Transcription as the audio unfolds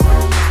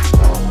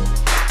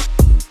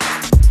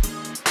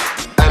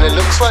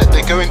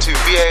going to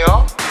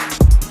VAR.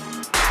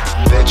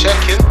 They're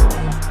checking.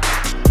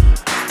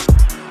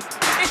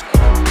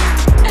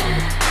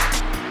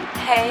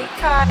 Hey,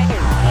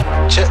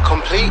 Kai. Check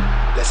complete.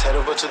 Let's head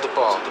over to the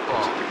bar.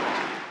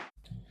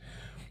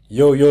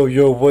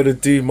 Yo, what to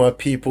do, my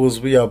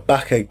peoples? We are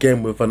back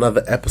again with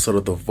another episode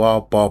of the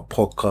VAR Bar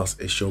Podcast.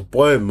 It's your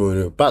boy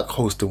Muno, back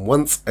hosting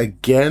once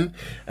again,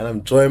 and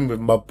I'm joined with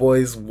my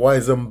boys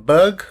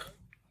Weisenberg.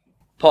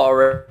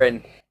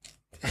 Pottering.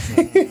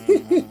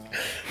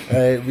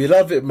 We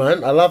love it,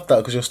 man. I love that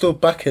because you're still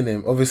backing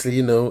him. Obviously,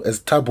 you know, as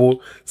Tabo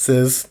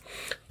says,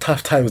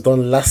 tough times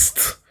don't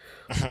last.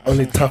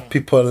 Only tough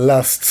people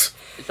last.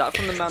 Is that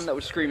from the man that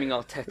was screaming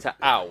Arteta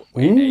out?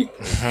 Man.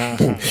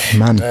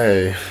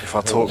 Hey, If I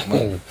talk,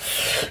 man.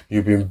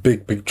 you've been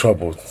big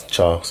trouble,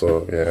 Char.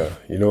 So yeah,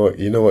 you know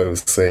what it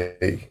was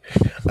saying.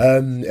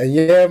 And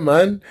yeah,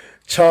 man,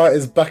 Char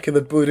is back in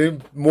the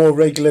building, more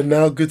regular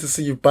now. Good to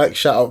see you back.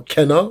 Shout out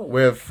Kenna,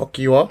 where the fuck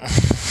you are.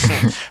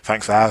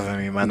 Thanks for having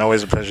me, man.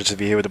 Always a pleasure to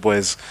be here with the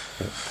boys.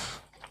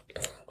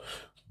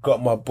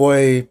 Got my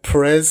boy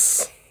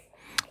Prez.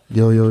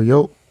 Yo.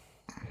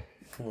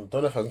 I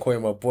don't know if I can call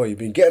him my boy. You've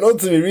been getting on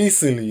to me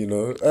recently, you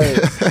know. Hey,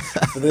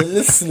 for the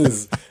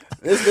listeners,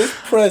 this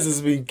Prez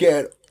has been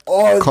getting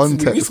on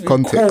to me.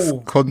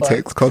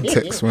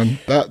 Context, man.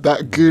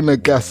 That Guna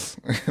gas.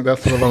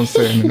 That's what I'm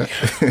saying.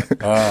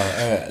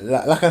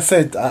 Like I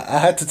said, I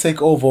had to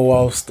take over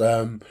whilst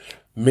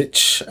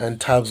Mitch and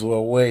Tabs were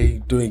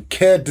away doing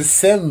Care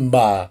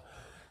December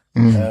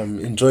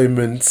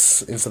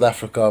enjoyments in South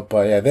Africa.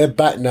 But yeah, they're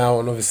back now,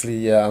 and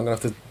obviously, I'm gonna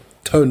have to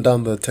tone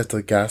down the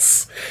Teta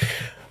gas.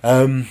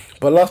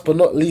 But last but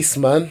not least,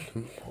 man,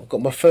 I've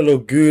got my fellow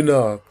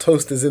Gooner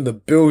Toasters in the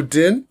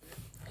building.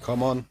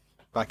 Come on,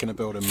 back in the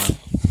building, man.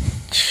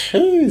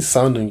 Jeez,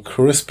 sounding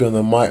crispy on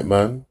the mic,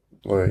 man.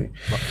 Boy,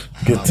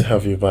 good to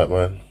have you back,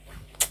 man.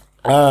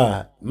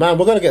 Man,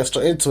 we're gonna get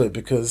straight into it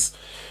because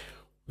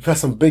we've had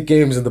some big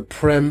games in the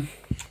Prem,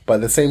 but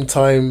at the same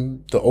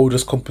time, the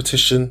oldest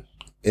competition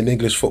in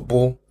English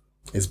football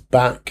is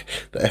back,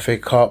 the FA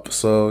Cup.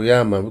 So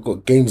yeah, man, we've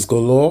got games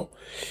galore,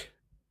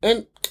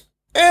 and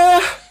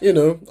you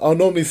know, I'll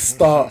normally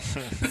start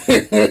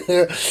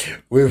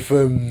with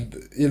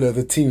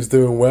the teams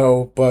doing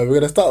well, but we're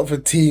gonna start with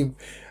a team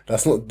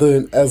that's not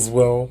doing as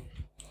well.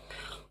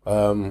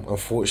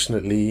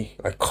 Unfortunately,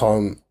 I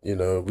can't. You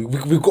know,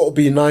 we've got to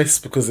be nice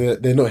because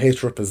they're not here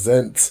to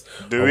represent.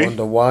 Do I we?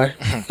 wonder why.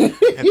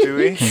 Do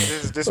we?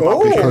 This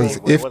might be Because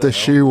if the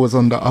shoe was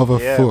on the other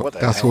foot, what the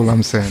that's hell? all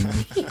I'm saying.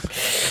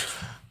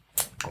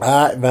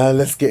 Alright, man,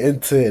 let's get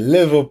into it.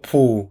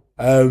 Liverpool.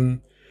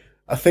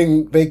 I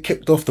think they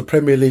kicked off the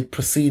Premier League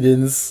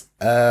proceedings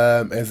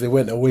as they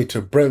went away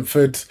to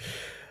Brentford.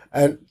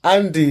 And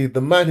Andy, the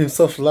man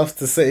himself, loves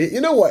to say,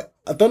 you know what?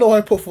 I don't know why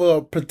I put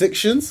for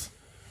predictions,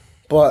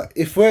 but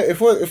if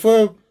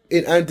we're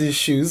in Andy's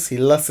shoes, he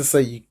loves to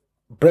say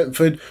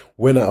Brentford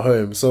win at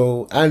home.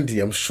 So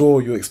Andy, I'm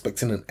sure you're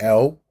expecting an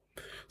L.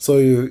 So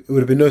it would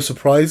have been no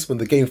surprise when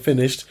the game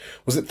finished.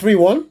 Was it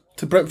 3-1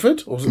 to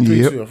Brentford or was it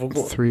 3-2? I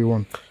forgot.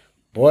 3-1.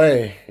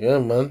 Boy, yeah,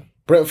 man.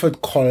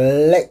 Brentford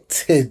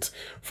collected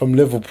from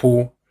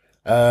Liverpool.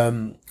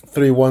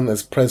 3-1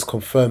 as Prez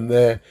confirmed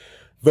there.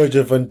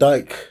 Virgil van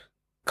Dijk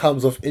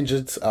comes off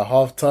injured at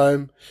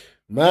half-time.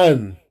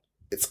 Man,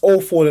 it's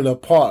all falling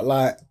apart.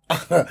 Like,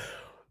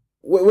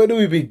 where do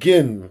we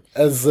begin?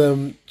 As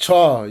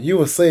Char, you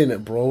were saying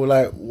it, bro.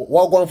 Like,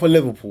 what going for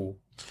Liverpool?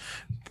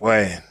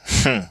 Boy.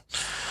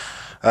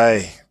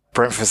 Hey,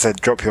 Brentford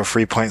said, drop your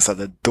 3 points at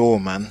the door,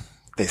 man.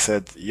 They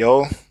said,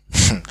 yo,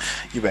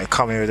 you better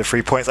come here with the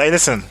 3 points. Hey,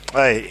 listen,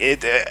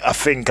 I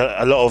think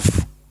a lot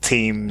of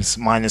teams,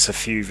 minus a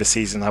few this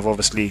season, have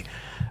obviously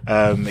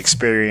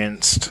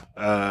experienced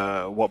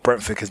what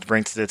Brentford can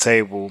bring to the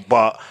table.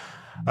 But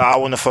I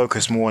want to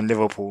focus more on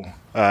Liverpool.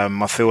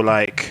 I feel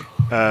like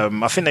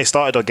I think they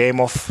started our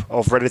game off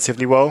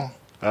relatively well.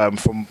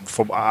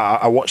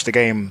 I watched the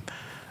game,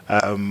 but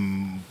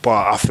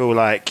I feel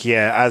like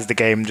as the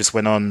game just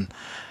went on.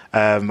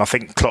 I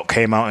think Klopp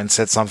came out and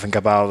said something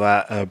about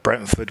that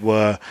Brentford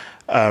were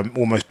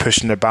almost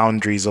pushing the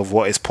boundaries of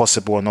what is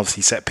possible and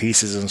obviously set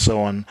pieces and so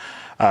on.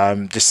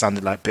 Just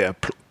sounded like bit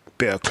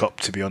of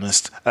Klopp, to be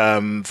honest.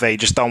 They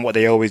just done what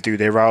they always do.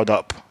 They riled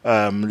up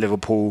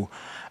Liverpool.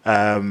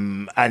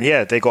 And they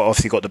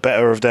obviously got the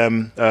better of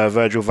them.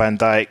 Virgil van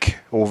Dijk,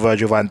 or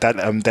Virgil van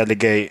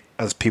Delegate,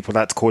 as people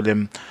like to call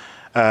him.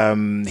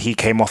 He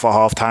came off at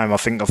half time. I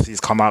think obviously he's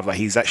come out that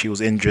he's actually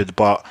was injured,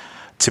 but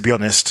to be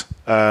honest,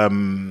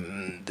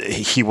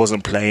 he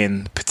wasn't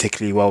playing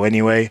particularly well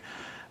anyway.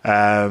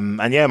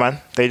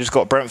 Man, they just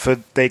got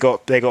Brentford. They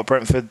got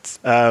Brentford,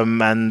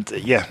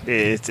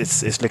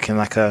 it's looking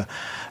like a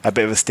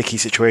bit of a sticky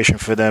situation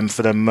for them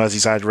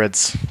Merseyside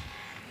Reds.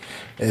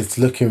 It's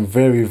looking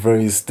very,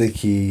 very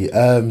sticky.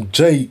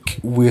 Jake,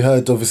 we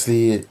heard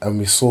obviously and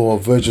we saw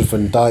Virgil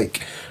van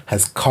Dijk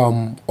has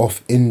come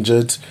off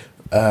injured.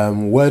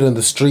 Word on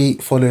the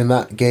street following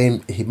that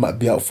game, he might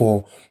be out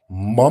for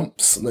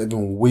months, not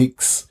even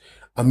weeks.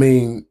 I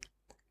mean,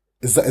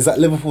 is that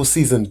Liverpool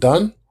season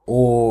done?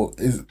 or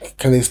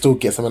can they still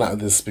get something out of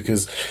this?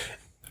 Because,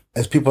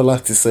 as people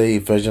like to say,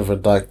 Virgil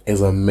van Dijk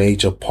is a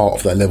major part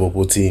of that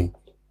Liverpool team.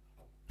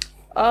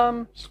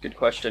 It's a good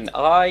question.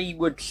 I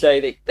would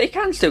say they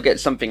can still get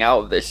something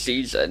out of this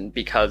season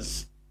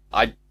because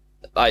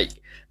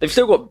they've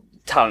still got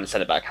talent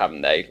centre back,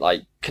 haven't they?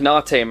 Like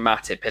Konate and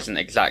Matip isn't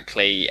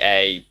exactly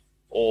a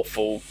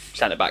awful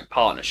centre back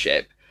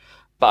partnership,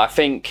 but I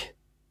think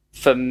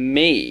for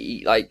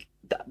me, like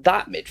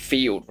that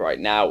midfield right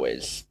now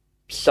is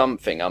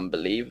something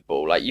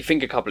unbelievable. Like you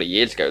think a couple of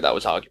years ago that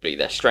was arguably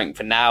their strength,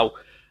 and now,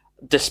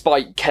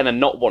 despite Kenner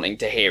not wanting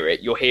to hear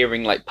it, you're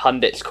hearing like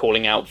pundits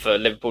calling out for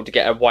Liverpool to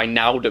get a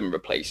Wijnaldum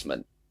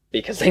replacement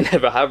because they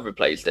never have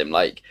replaced him.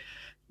 Like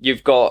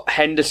you've got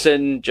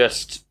Henderson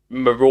just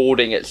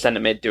marauding at centre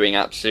mid, doing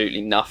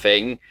absolutely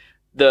nothing.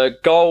 The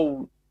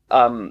goal,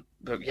 it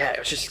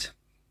was just,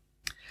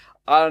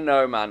 I don't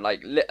know, man.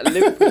 Like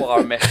Liverpool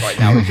are a mess right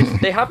now. It's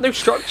just, they have no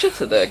structure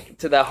to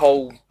their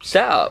whole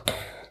setup.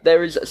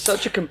 There is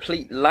such a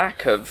complete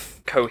lack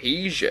of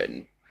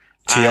cohesion.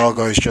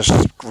 Thiago's just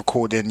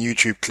recording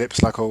YouTube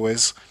clips like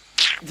always.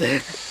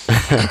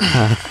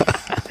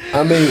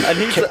 I mean,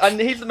 and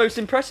he's the most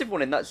impressive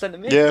one in that centre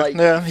mid.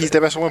 Yeah, he's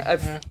the best one.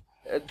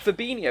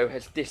 Fabinho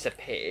has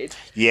disappeared.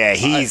 Yeah,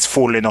 he's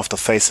falling off the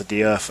face of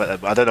the earth.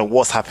 I don't know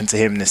what's happened to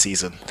him this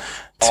season,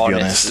 to be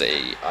honest.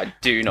 Honestly, I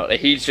do not.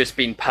 He's just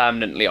been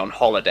permanently on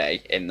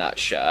holiday in that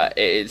shirt.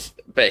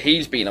 But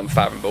he's been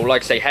unfathomable.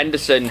 Like I say,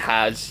 Henderson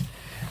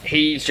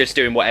he's just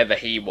doing whatever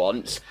he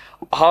wants.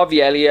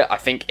 Harvey Elliott, I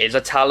think, is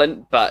a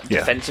talent, but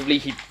defensively,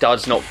 he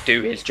does not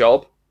do his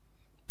job.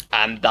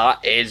 And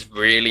that is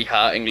really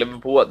hurting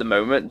Liverpool at the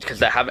moment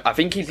because I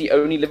think he's the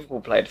only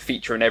Liverpool player to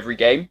feature in every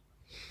game.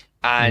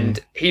 And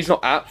he's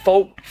not at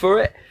fault for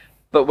it,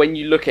 but when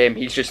you look at him,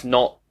 he's just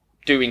not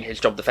doing his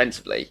job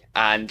defensively.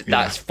 And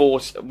that's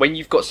forced. When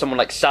you've got someone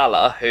like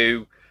Salah,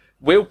 who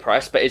will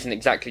press but isn't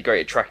exactly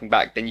great at tracking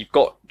back, then you've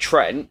got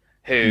Trent,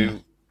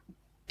 who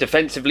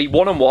defensively,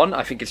 one-on-one,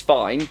 I think is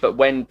fine, but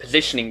when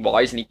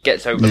positioning-wise and he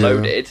gets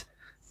overloaded,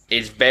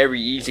 is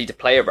very easy to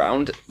play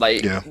around.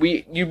 Like,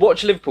 you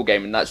watch a Liverpool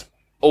game and that's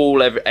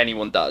all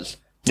anyone does.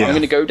 I'm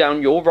going to go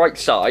down your right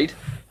side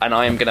and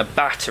I am going to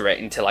batter it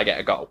until I get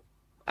a goal.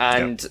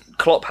 And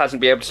Klopp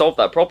hasn't been able to solve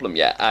that problem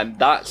yet. And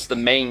that's the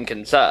main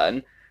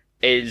concern,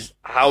 is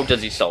how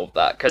does he solve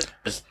that?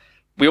 Because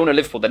we all know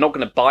Liverpool, they're not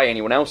going to buy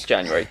anyone else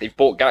January. They've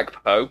bought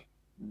Gakpo.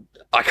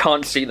 I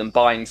can't see them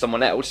buying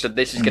someone else. So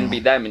this is going to be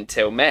them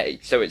until May.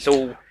 So it's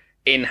all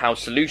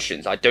in-house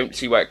solutions. I don't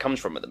see where it comes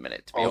from at the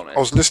minute, to be honest. I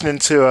was listening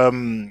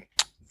to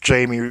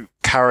Jamie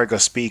Carragher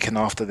speaking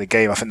after the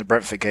game, I think the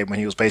Brentford game, when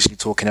he was basically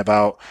talking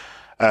about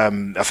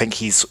I think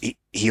he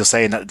was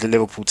saying that the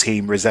Liverpool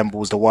team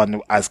resembles the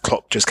one as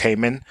Klopp just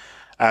came in.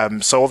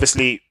 So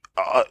obviously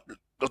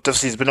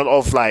there's been a lot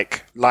of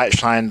like light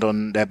shined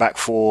on their back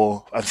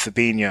four and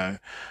Fabinho.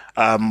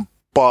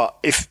 But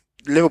if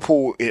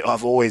Liverpool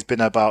have always been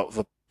about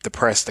the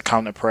press, the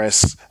counter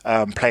press,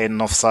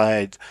 playing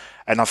offside,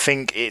 and I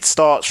think it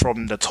starts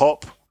from the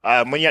top.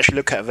 When you actually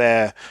look at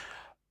their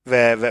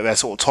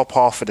sort of top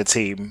half of the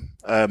team,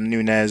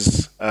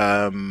 Nunez,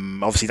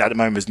 obviously at the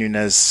moment is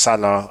Nunez,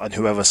 Salah, and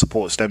whoever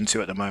supports them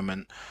too at the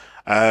moment.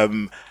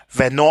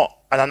 They're not,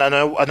 and I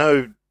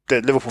know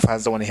that Liverpool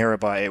fans don't want to hear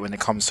about it when it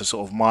comes to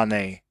sort of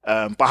Mane.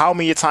 But how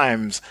many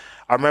times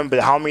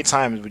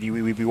would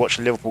we watch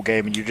a Liverpool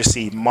game and you just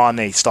see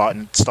Mane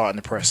starting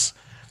the press?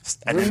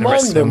 And then the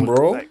rest of them,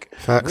 bro.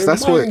 Facts.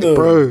 That's what,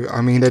 bro.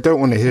 I mean, they don't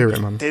want to hear it,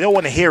 man. They don't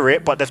want to hear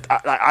it, but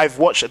I've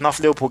watched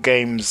enough Liverpool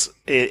games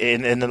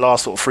in the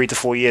last sort of 3 to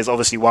 4 years.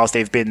 Obviously, whilst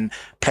they've been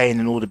playing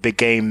in all the big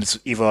games,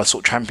 either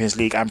sort of Champions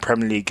League and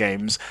Premier League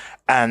games,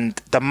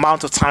 and the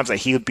amount of times that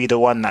he would be the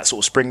one that sort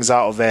of springs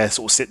out of their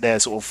sort of sit there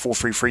sort of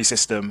 4-3-3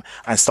 system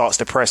and starts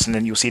to press, and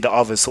then you'll see the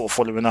others sort of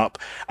following up,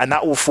 and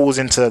that all falls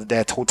into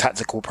their whole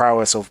tactical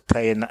prowess of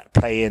playing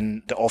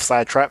the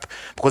offside trap.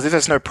 Because if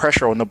there's no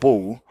pressure on the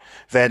ball,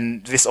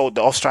 then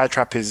the offside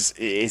trap is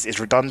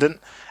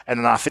redundant,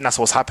 and I think that's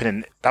what's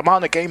happening. The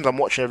amount of games I'm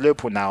watching of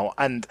Liverpool now,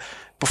 and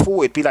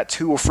before it'd be like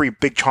 2 or 3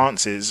 big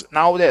chances.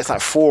 Now it's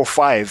like 4 or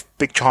 5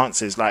 big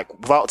chances, like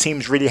without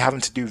teams really having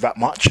to do that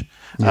much.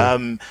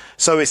 Yeah.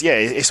 So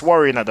it's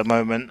worrying at the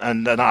moment,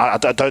 and I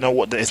don't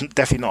know it's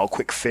definitely not a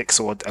quick fix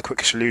or a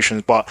quick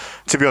solution. But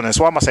to be honest,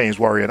 what am I saying is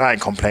worrying? I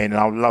ain't complaining.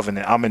 I'm loving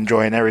it. I'm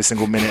enjoying every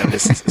single minute of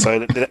this.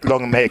 So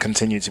long may it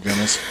continue. To be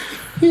honest.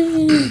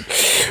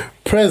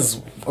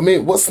 Prez, I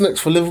mean, what's next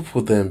for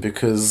Liverpool then?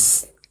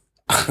 Because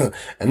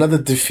another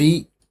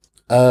defeat.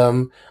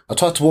 I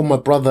tried to warn my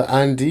brother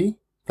Andy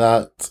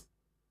that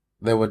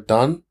they were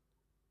done.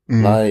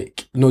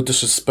 Like, no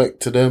disrespect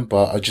to them,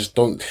 but I just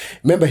don't...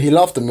 Remember, he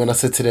laughed at me when I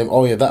said to them,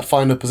 oh yeah, that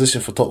final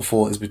position for top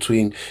 4 is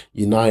between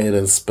United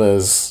and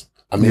Spurs.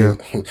 I mean,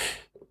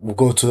 we'll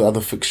go to the other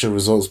fixture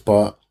results,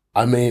 but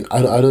I mean,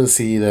 I don't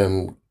see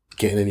them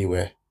getting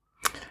anywhere.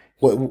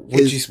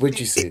 Where'd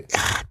you see it?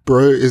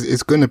 Bro,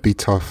 it's going to be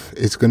tough.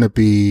 It's going to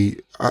be...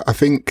 I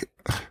think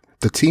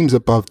the teams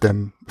above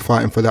them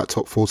fighting for that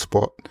top 4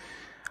 spot,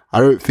 I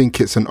don't think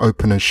it's an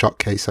open and shut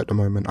case at the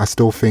moment. I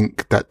still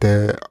think that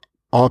there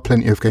are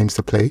plenty of games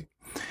to play.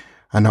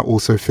 And I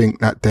also think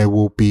that there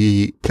will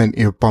be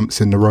plenty of bumps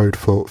in the road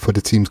for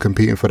the teams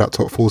competing for that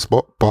top 4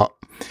 spot. But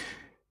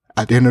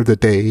at the end of the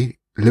day,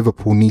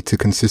 Liverpool need to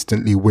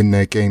consistently win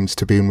their games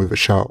to be in with a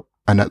shout.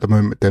 And at the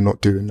moment, they're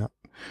not doing that.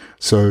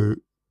 So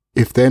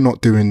if they're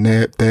not doing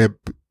they're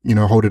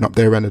holding up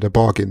their end of the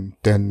bargain,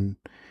 then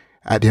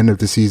at the end of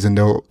the season,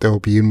 they'll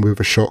be in with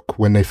a shock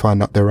when they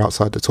find out they're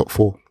outside the top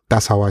 4.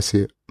 That's how I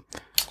see it.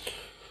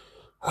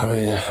 I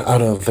mean, I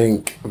don't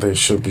think they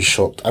should be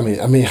shocked. I mean,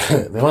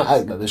 they might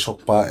act like they're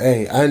shocked, but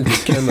hey, Andy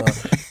Kenner,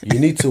 you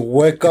need to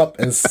wake up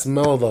and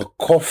smell the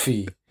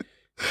coffee.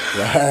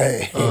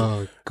 Right?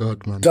 Oh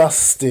God, man,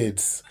 dusted.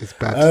 It's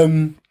bad.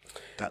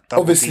 That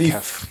double obviously.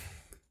 decaf.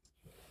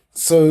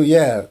 So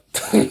yeah,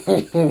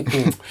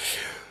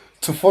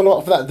 to follow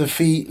up that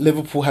defeat,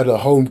 Liverpool had a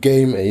home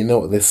game, and you know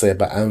what they say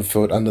about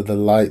Anfield under the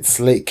lights.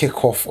 Late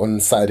kickoff on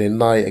Saturday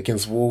night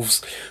against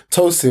Wolves.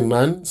 Toasting,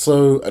 man.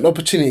 So an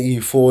opportunity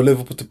for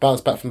Liverpool to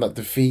bounce back from that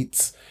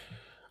defeat.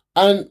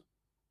 And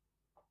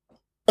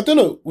I don't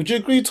know, would you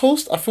agree,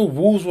 Toast? I feel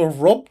Wolves were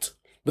robbed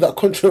with that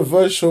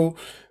controversial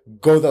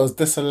goal that was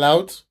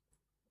disallowed.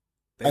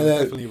 They were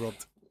definitely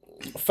robbed.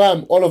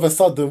 Fam, all of a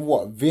sudden,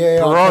 what?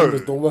 VAR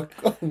cameras don't work.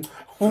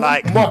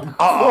 Like,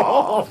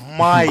 God.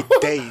 my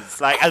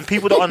days. Like, and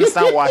people don't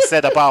understand what I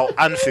said about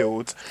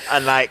Anfield.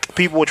 And like,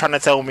 people were trying to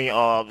tell me,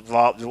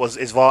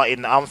 is VAR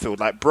in Anfield?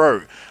 Like,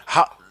 bro,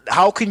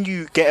 how can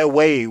you get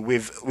away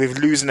with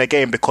losing a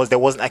game because there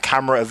wasn't a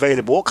camera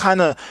available? What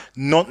kind of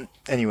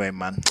anyway,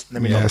 man.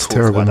 Let me not it's talk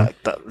terrible, about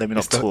that. Let me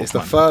not talk. It's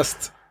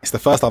the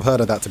first I've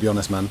heard of that, to be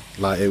honest, man.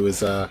 Like, it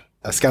was a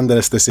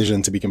scandalous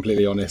decision, to be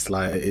completely honest.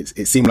 Like,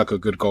 it seemed like a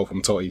good goal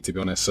from Totti, to be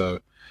honest. So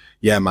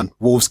yeah, man,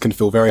 Wolves can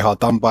feel very hard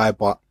done by,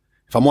 but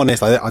if I'm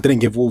honest, I didn't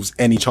give Wolves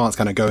any chance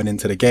kind of going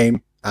into the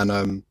game.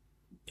 And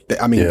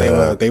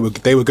they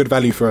were good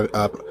value for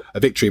a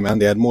victory, man.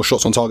 They had more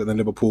shots on target than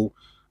Liverpool.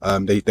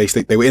 They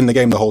were in the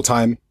game the whole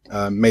time.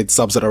 Made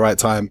subs at the right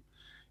time.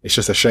 It's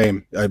just a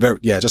shame.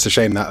 Just a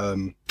shame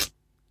that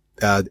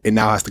it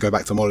now has to go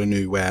back to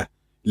Molineux, where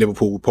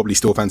Liverpool will probably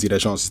still fancy their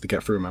chances to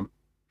get through, man.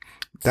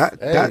 That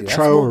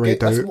Traore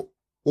though,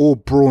 all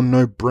brawn,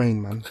 no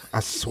brain, man. I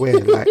swear,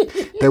 like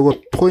there were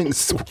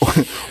points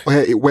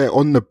where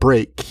on the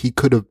break he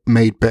could have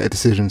made better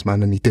decisions,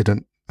 man, and he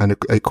didn't, and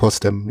it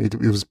cost him. It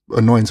was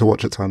annoying to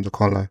watch at times. I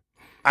can't lie.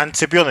 And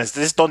to be honest,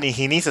 this Donny,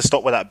 he needs to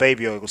stop with that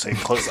baby oil thing,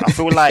 because I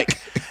feel like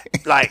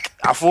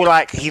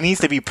he needs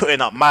to be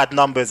putting up mad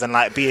numbers and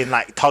like being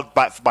like tugged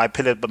back by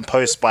pillar and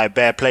post by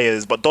bare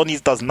players. But Donny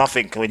does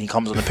nothing when he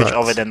comes on the pitch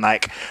other than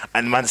like,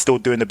 and man's still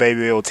doing the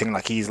baby oil thing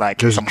like he's like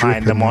just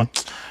behind them on.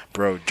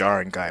 Bro,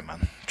 jarring guy,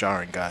 man.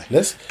 Jarring guy.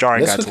 Let's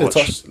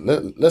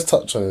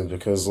touch on him,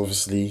 because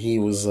obviously he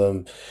was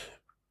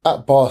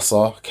at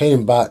Barca,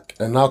 came back,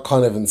 and now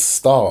can't even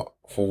start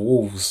for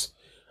Wolves.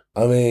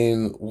 I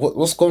mean,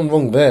 what's gone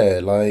wrong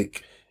there?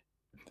 Like,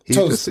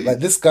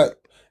 this guy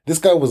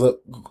was a.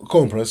 Go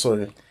on, bro.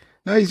 Sorry.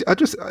 No,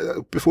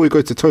 before we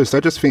go to Toast,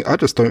 I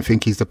just don't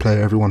think he's the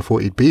player everyone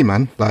thought he'd be,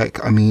 man.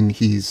 Like, I mean,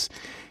 he's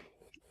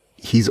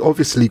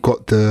obviously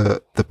got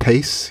the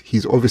pace.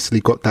 He's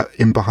obviously got that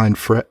in behind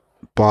threat,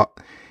 but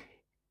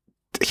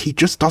he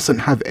just doesn't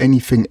have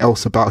anything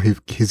else about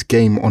his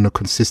game on a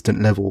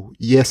consistent level.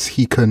 Yes,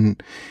 he can.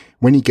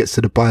 When he gets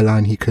to the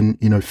byline, he can,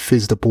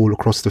 fizz the ball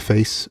across the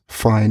face,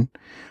 fine.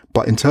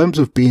 But in terms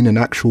of being an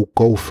actual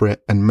goal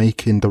threat and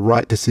making the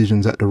right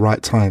decisions at the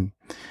right time,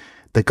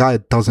 the guy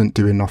doesn't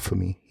do enough for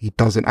me. He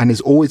doesn't. And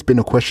there's always been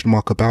a question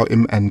mark about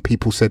him, and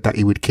people said that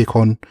he would kick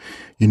on,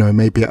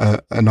 maybe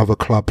at another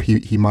club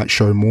he might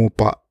show more.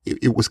 But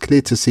it was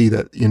clear to see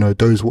that,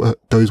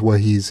 those were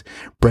his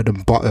bread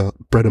and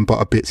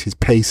butter bits, his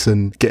pace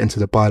and getting to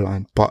the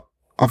byline. But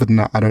other than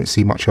that, I don't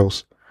see much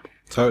else.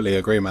 Totally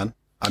agree, man.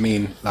 I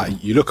mean,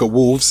 like, you look at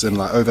Wolves, and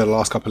like over the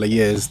last couple of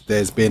years,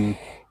 there's been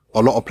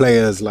a lot of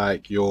players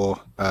like your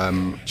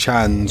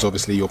Chans,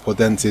 obviously your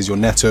Podentes, your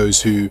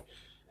Netos, who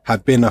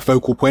have been a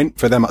focal point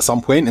for them at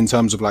some point in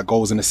terms of like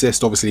goals and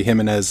assists. Obviously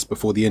Jimenez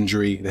before the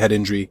head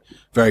injury,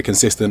 very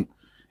consistent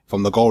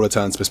from the goal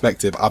returns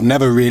perspective. I've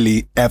never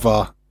really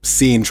ever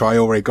seen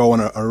Traore go on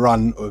a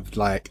run of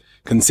like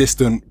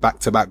consistent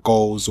back-to-back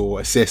goals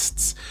or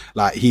assists.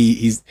 Like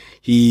he's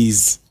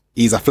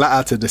a flat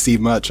out to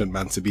deceive merchant,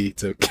 man, to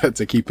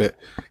keep it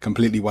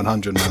completely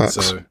 100, man.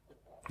 So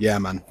yeah,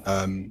 man.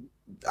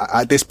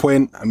 At this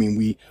point, I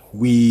mean,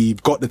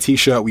 we've got the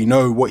t-shirt. We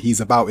know what he's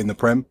about in the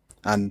Prem.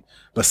 And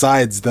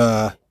besides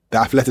the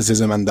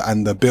athleticism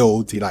and the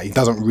build, he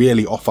doesn't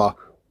really offer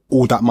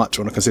all that much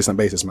on a consistent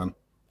basis, man.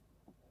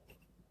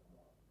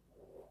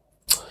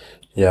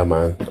 Yeah,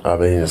 man. I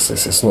mean,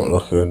 it's not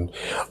looking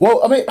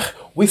well. I mean,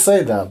 we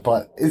say that,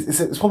 but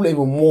it's probably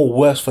even more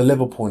worse for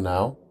Liverpool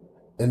now,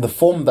 in the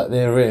form that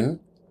they're in,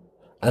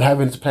 and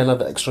having to play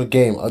another extra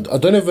game. I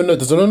don't even know. I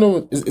don't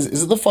know.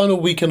 Is it the final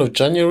weekend of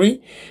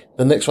January,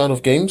 the next round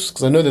of games?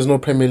 Because I know there's no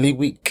Premier League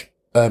week,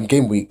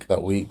 game week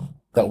that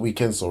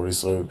weekend. Sorry.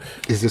 So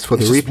is this for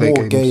the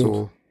replay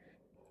games?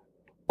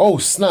 Oh,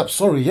 snap.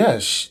 Sorry, yeah.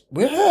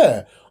 We're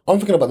here. I'm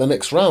thinking about the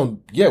next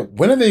round. Yeah,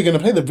 when are they going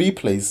to play the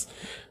replays?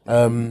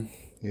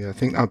 Yeah, I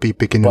think that'll be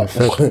beginning of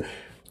Feb.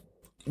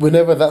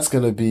 Whenever that's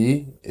going to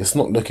be, it's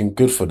not looking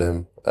good for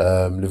them,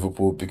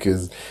 Liverpool,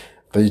 because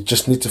they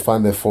just need to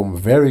find their form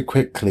very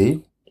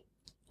quickly.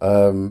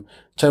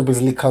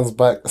 Champions League comes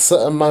back. A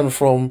certain man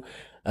from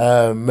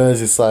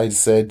Merseyside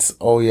said,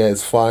 oh yeah,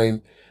 it's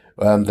fine.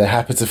 They're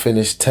happy to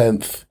finish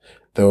 10th.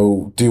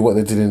 They'll do what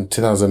they did in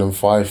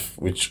 2005,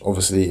 which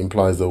obviously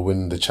implies they'll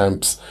win the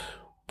champs.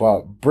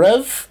 But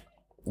Brev,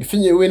 you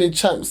think you're winning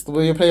champs the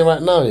way you're playing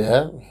right now,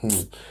 yeah?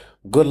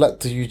 Good luck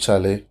to you,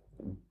 Charlie.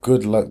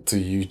 Good luck to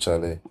you,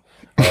 Charlie.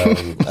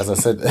 As I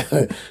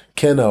said,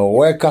 Kenna,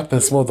 wake up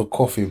and smell the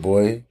coffee,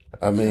 boy.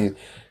 I mean,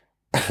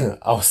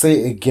 I'll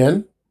say it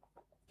again.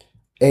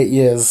 8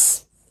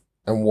 years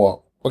and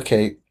what?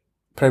 Okay,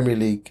 Premier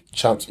League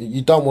champs.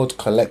 You done well to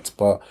collect,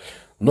 but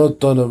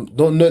not done.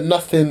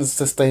 Nothing's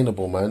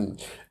sustainable, man.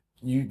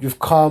 You've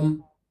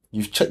come,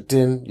 you've checked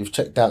in, you've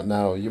checked out.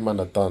 Now you man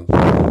are done.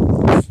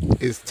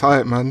 It's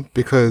tight, man,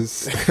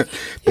 because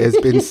there's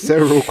been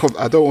several.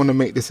 I don't want to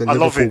make this a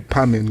Liverpool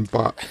pamming,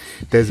 but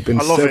there's been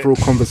several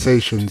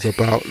conversations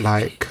about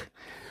like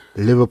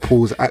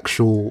Liverpool's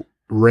actual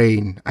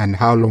reign and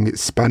how long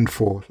it's spanned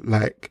for.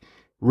 Like,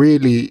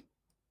 really,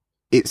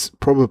 it's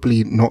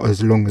probably not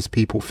as long as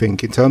people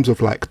think in terms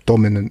of like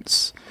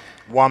dominance.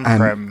 One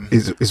Prem,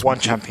 one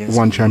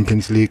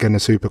Champions League and a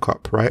Super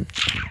Cup, right?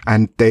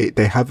 And they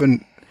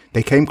haven't.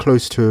 They came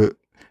close to.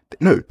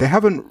 No, they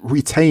haven't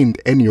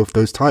retained any of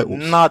those titles.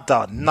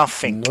 Nada,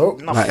 nothing.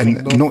 Nope. Nothing.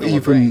 Like, and not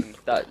even.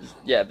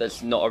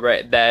 That's not a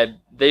rate.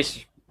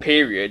 This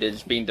period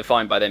has been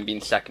defined by them being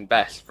second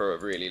best for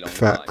a really long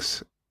time.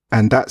 Facts.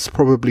 And that's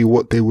probably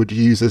what they would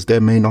use as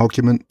their main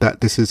argument,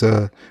 that this is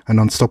an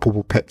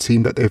unstoppable Pep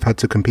team that they've had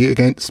to compete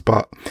against.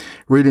 But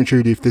really and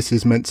truly, if this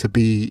is meant to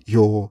be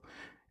your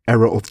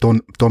era of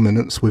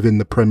dominance within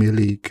the Premier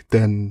League,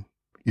 then,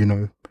 you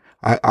know,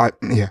 I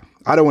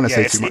don't want to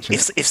say too much.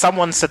 If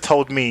someone had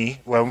told me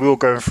when we were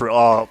going through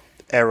our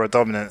era of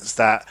dominance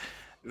that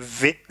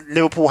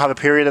Liverpool have a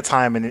period of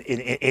time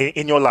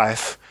in your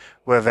life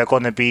where they're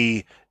going to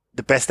be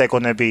the best they're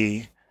going to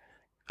be,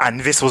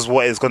 and this was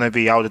what it's going to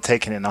be, I would have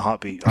taken it in a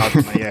heartbeat.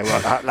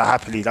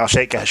 Happily, I'll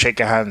shake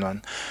your hand,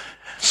 man.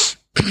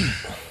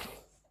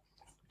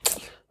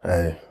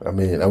 Hey, I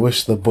mean, I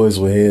wish the boys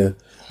were here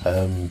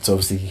to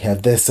obviously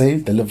have their say,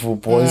 the Liverpool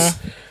boys,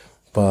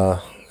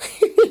 but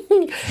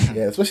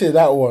yeah, especially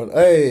that one.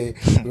 Hey,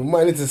 we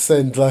might need to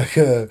send like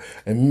a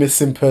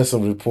missing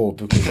person report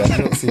because I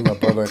haven't seen my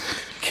brother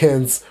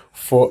Ken's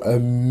for a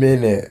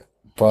minute.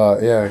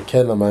 But yeah,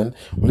 Kenna, man,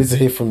 we need to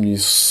hear from you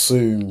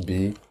soon,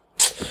 B.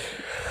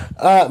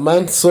 Alright,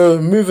 man, so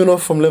moving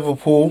off from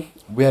Liverpool,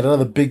 we had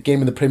another big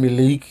game in the Premier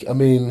League. I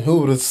mean,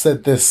 who would have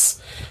said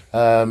this?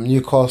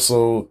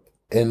 Newcastle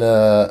in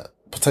a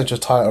potential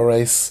title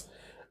race.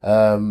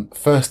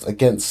 First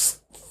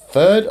against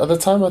third at the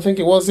time, I think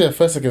it was. Yeah,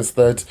 first against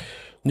third.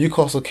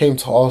 Newcastle came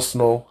to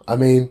Arsenal. I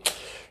mean,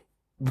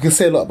 we can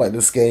say a lot about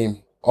this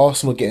game.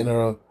 Arsenal getting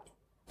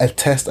a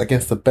test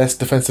against the best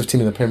defensive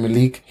team in the Premier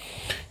League.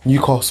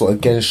 Newcastle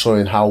again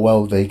showing how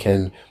well they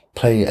can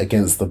play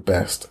against the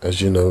best. As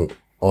you know,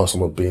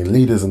 Arsenal being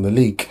leaders in the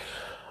league.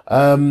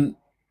 Where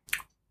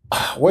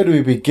do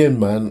we begin,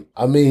 man?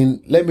 I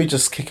mean, let me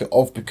just kick it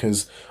off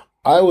because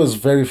I was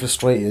very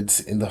frustrated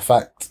in the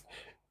fact,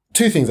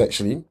 two things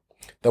actually,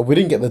 that we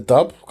didn't get the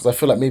dub, because I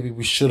feel like maybe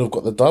we should have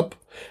got the dub.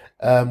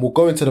 We'll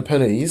go into the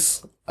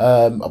penalties. But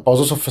I was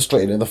also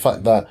frustrated in the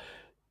fact that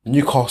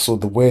Newcastle,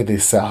 the way they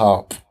set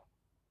up,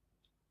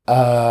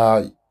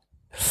 correct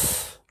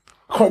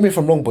me if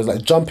I'm wrong, boys,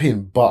 like jump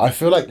in, but I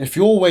feel like if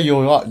you're where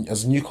you're at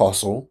as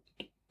Newcastle,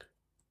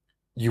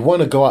 you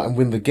want to go out and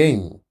win the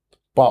game.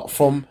 But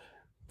from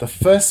the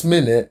first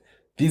minute,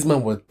 these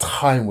men were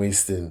time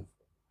wasting.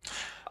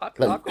 I've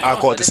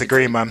got to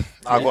disagree, man.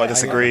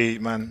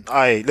 Man.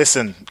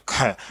 Listen,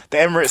 the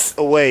Emirates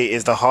away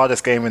is the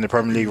hardest game in the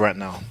Premier League right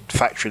now,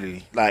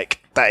 factually. Like,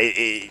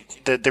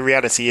 the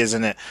reality is,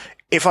 isn't it?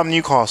 If I'm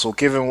Newcastle,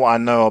 given what I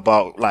know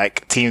about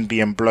like teams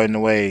being blown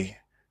away,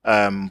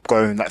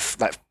 going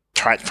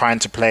trying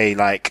to play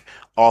like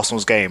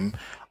Arsenal's game,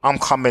 I'm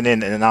coming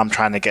in and I'm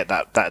trying to get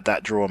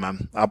that draw,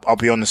 man. I'll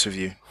be honest with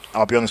you.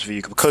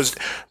 Because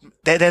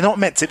they're not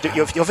meant to.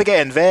 You're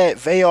forgetting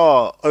they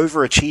are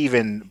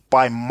overachieving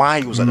by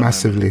miles at the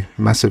moment.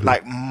 Massively.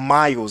 Like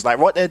miles. Like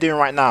what they're doing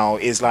right now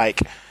is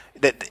like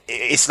that.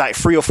 It's like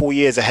 3 or 4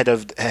 years ahead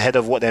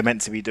of what they're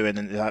meant to be doing,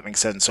 and if that makes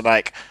sense. So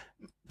like,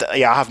 I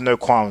have no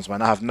qualms,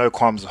 man. I have no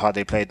qualms with how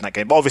they played in that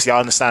game. But obviously, I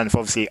understand.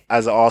 Obviously,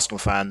 as an Arsenal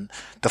fan,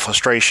 the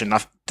frustration. I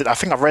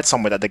think I've read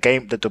somewhere that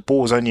the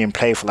ball was only in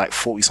play for like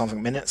 40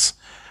 something minutes.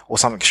 Or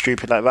something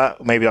stupid like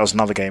that. Maybe that was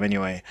another game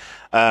anyway.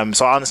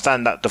 So I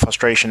understand that the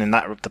frustration in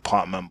that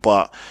department.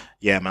 But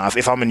yeah, man,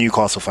 if I'm a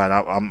Newcastle fan,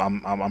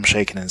 I'm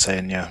shaking and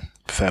saying, yeah,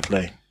 fair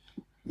play.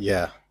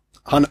 Yeah,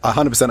 I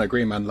 100%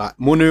 agree, man. Like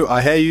Munu,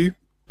 I hear you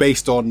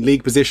based on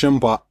league position,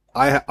 but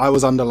I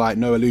was under like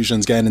no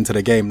illusions getting into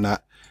the game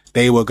that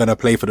they were going to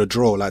play for the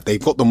draw. Like,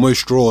 they've got the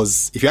most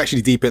draws. If you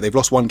actually deep it, they've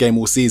lost one game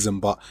all season,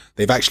 but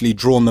they've actually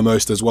drawn the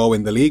most as well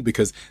in the league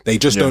because they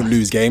just don't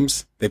lose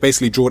games. They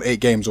basically drawn 8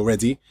 games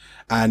already.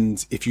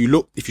 And if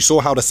you saw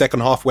how the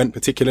second half went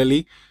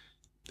particularly,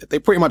 they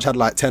pretty much had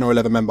like 10 or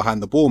 11 men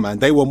behind the ball, man.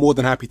 They were more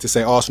than happy to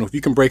say, Arsenal, if you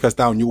can break us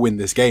down, you'll win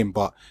this game.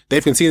 But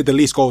they've conceded the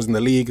least goals in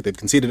the league. They've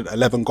conceded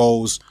 11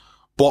 goals.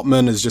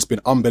 Botman has just been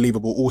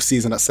unbelievable all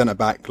season at centre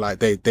back.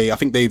 Like I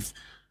think they've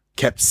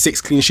kept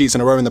 6 clean sheets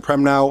in a row in the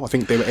Prem now. I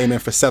think they were aiming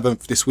for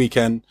 7th this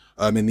weekend,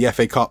 in the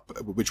FA Cup,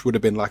 which would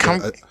have been like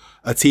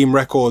a team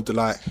record.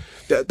 Like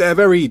they're a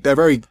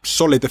very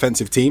solid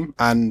defensive team,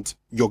 and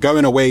you're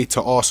going away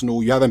to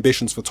Arsenal. You have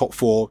ambitions for top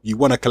 4. You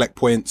want to collect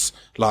points.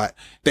 Like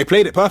they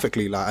played it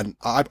perfectly. Like, and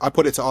I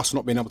put it to us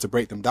not being able to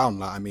break them down.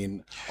 Like, I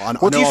mean,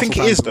 what do you think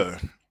it is though,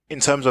 in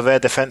terms of their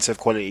defensive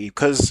quality?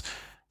 Because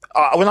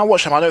when I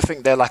watch them, I don't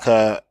think they're like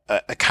a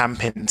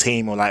camping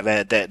team or like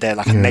they're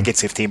like a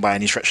negative team by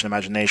any stretch of the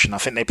imagination. I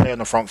think they play on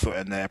the front foot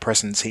and they're a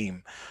pressing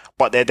team,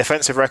 but their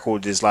defensive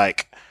record is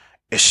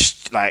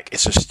it's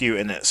astute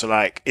in it. So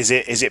like, is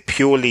it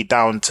purely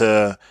down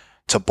to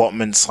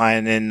Botman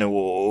signing,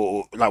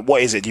 or like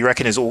what is it? Do you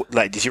reckon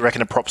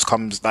the props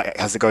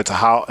has to go to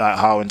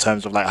how in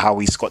terms of like how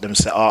he's got them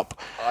set up?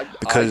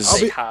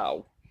 Because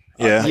how.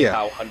 Yeah,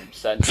 how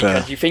 100%.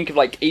 Because you think of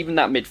like even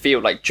that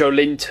midfield, like Joe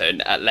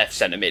Linton at left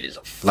centre mid is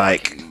a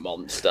fucking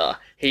monster.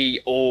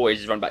 He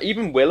always is run back.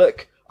 Even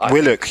Willock,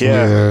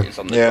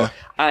 yeah.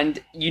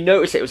 And you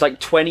notice it was like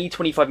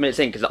 20-25 minutes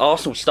in because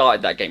Arsenal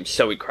started that game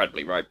so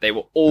incredibly, right? They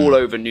were all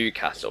over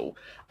Newcastle,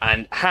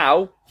 and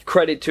Howe,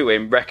 credit to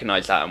him,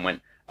 recognised that and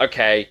went,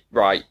 okay,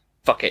 right,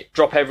 fuck it,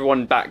 drop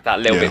everyone back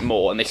that little bit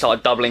more, and they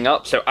started doubling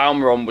up. So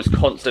Almiron was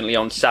constantly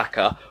on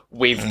Saka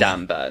with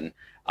Dan Burn.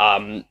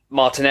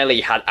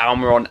 Martinelli had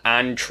Almiron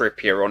and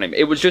Trippier on him.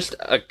 It was just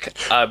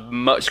a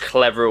much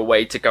cleverer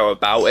way to go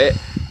about it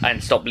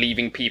and stop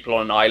leaving people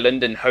on an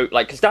island and hope,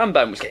 like, because Dan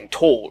Burn was getting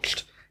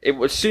torched. It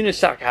was as soon as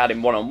Saka had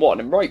him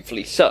one-on-one, and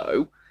rightfully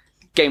so,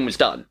 game was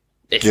done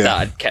if that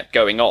had kept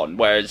going on.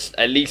 Whereas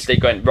at least they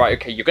went, right,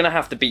 okay, you're going to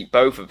have to beat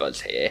both of us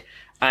here.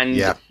 And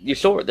you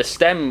saw it, the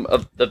stem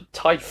of the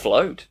tide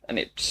flowed and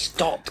it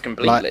stopped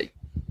completely.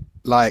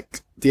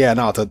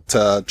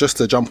 To just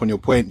to jump on your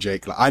point,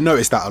 Jake, like I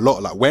noticed that a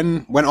lot. Like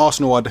when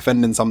Arsenal are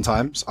defending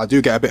sometimes, I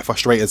do get a bit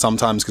frustrated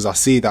sometimes because I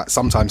see that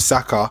sometimes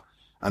Saka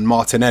and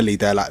Martinelli,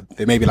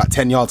 they may be like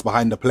 10 yards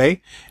behind the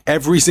play.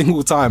 Every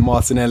single time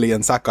Martinelli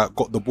and Saka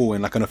got the ball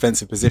in like an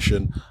offensive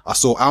position, I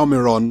saw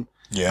Almiron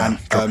and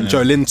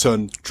Joe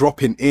Linton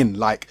dropping in.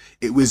 Like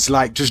it was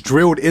like just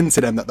drilled into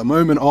them that the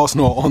moment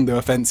Arsenal are on the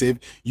offensive,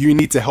 you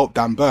need to help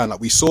Dan Burn. Like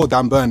we saw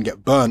Dan Burn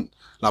get burnt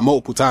like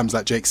multiple times,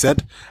 like Jake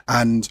said,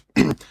 and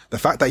the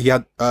fact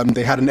that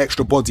they had an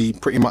extra body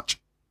pretty much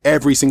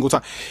every single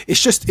time.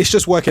 It's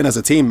just working as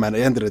a team, man. At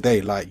the end of the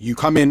day, like you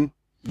come in,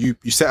 you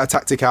set a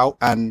tactic out,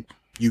 and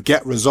you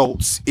get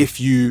results if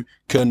you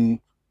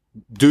can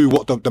do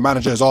what the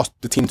manager has asked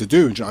the team to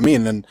do. Do you know what I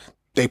mean? And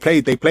they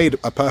played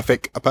a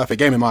perfect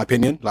game in my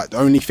opinion. Like the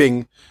only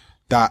thing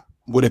that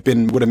would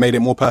have made it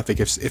more perfect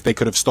if they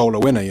could have stole a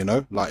winner. You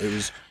know, like it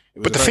was.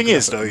 But the thing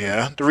is, though,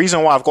 the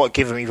reason why I've got to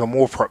give them even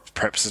more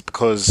preps is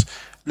because,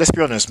 let's be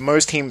honest,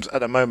 most teams at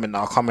the moment that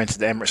are coming to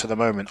the Emirates at the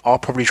moment are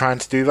probably trying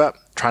to do that,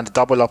 trying to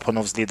double up on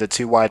obviously the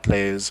 2 wide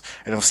players,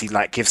 and obviously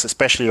like gives,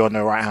 especially on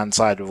the right hand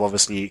side, with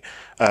obviously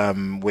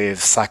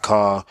with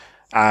Saka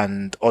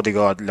and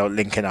Odegaard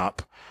linking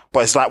up.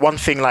 But it's like one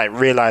thing like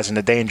realizing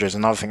the dangers,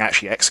 another thing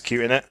actually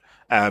executing it,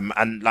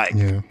 and like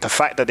the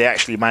fact that they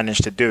actually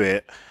managed to do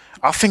it.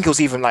 I think it was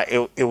even like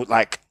it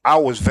like I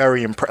was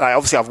very impressed. Like,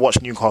 obviously, I've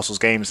watched Newcastle's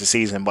games this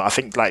season, but I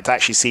think like to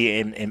actually see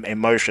it in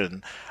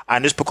motion,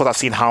 and just because I've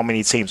seen how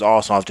many teams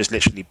Arsenal have just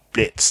literally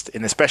blitzed,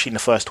 and especially in the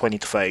first 20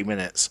 to 30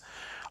 minutes,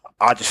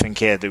 I just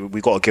think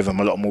we got to give them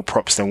a lot more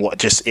props than what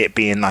just it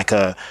being like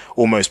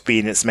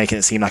it's making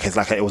it seem like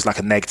it was like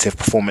a negative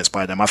performance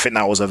by them. I think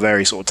that was a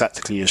very sort of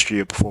tactically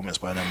astute performance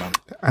by them,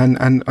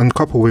 man. And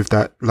coupled with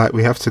that, like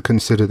we have to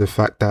consider the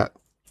fact that,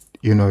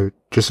 you know,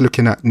 just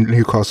looking at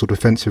Newcastle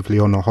defensively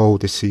on the whole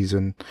this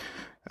season,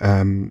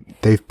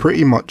 they've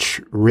pretty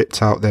much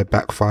ripped out their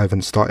back 5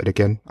 and started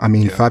again. I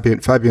mean, Fabian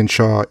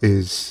Schär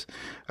is,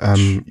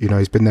 you know,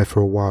 he's been there for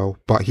a while,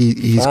 but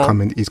he's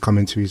coming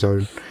to his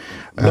own.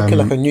 Looking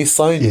like a new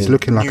signing. He's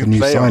looking like a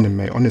new signing,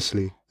 mate,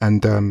 honestly.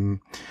 And,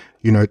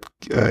 you know,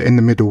 in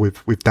the middle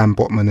with Dan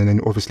Botman, and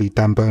then obviously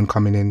Dan Burn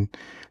coming in,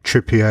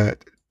 Trippier,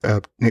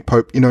 Nick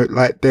Pope, you know,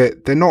 like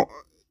they're not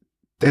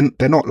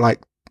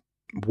like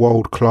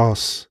world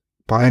class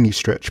by any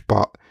stretch,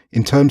 but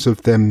in terms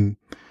of them,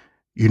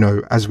 you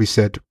know, as we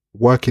said,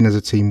 working as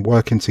a team,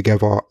 working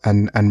together,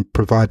 and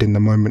providing the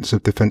moments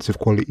of defensive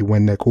quality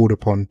when they're called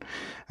upon,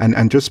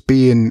 and just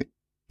being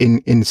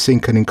in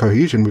sync and in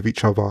cohesion with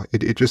each other,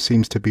 it just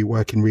seems to be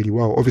working really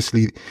well.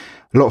 Obviously,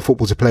 a lot of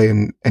football to play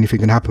and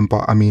anything can happen,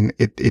 but I mean,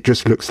 it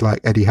just looks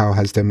like Eddie Howe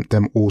has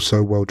them all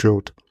so well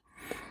drilled.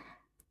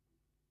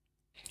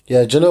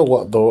 Yeah, do you know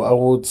what though?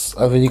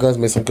 I mean, you guys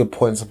made some good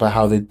points about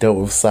how they dealt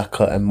with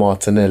Saka and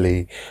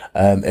Martinelli.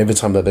 Every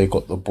time that they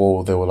got the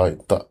ball, they were like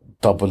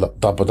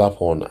doubled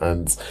up on.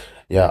 And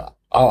yeah,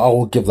 I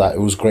will give that.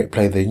 It was great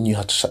play. They knew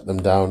how to shut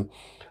them down.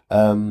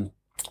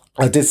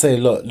 I did say,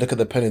 look at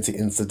the penalty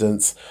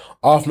incidents.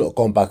 I've not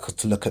gone back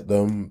to look at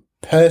them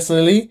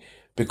personally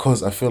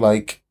because I feel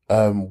like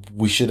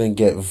we shouldn't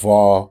get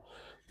VAR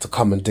to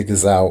come and dig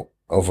us out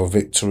of a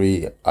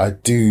victory. I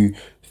do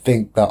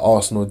think that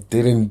Arsenal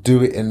didn't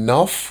do it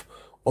enough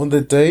on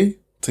the day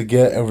to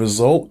get a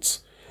result.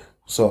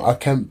 So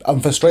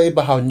I'm frustrated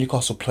by how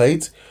Newcastle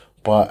played,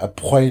 but a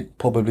point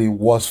probably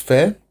was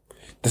fair.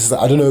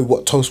 I don't know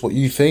what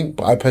you think,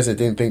 but I personally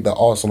didn't think that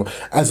Arsenal,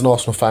 as an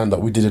Arsenal fan,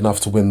 that we did enough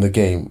to win the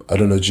game. I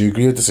don't know, do you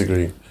agree or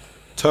disagree?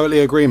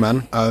 Totally agree,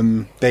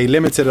 man. They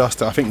limited us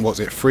to, I think,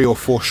 3 or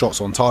 4 shots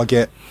on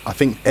target. I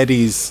think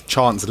Eddie's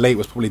chance late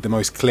was probably the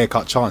most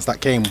clear-cut chance. That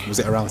came, was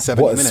it around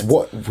 70 minutes?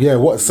 What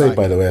a save,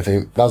 by the way, I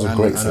think. That was a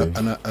great save.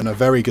 And a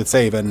very good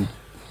save. And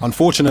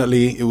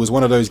unfortunately, it was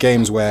one of those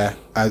games where,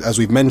 as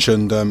we've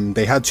mentioned,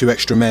 they had 2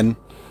 extra men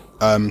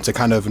to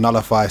kind of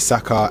nullify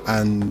Saka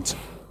and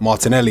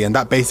Martinelli, and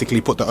that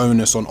basically put the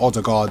onus on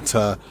Odegaard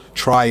to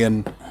try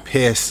and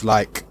pierce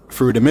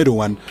through the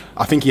middle. And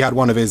I think he had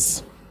one of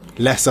his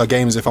lesser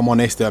games, if I'm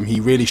honest. He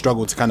really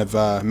struggled to kind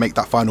of make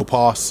that final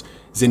pass.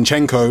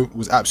 Zinchenko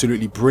was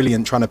absolutely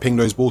brilliant trying to ping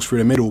those balls through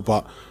the middle,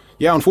 but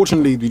yeah,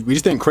 unfortunately we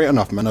just didn't create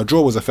enough, man. A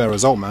draw was a fair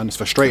result, man. It's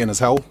frustrating as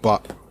hell,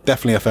 but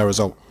definitely a fair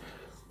result.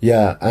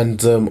 Yeah,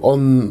 and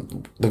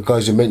on the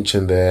guys you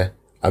mentioned there,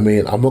 I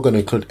mean, I'm not going to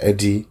include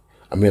Eddie.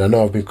 I mean, I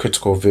know I've been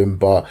critical of him,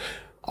 but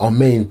our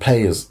main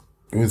players,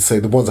 I would say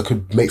the ones that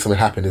could make something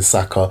happen is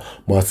Saka,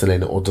 Martinelli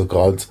and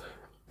Odegaard.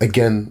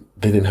 Again,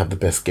 they didn't have the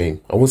best game.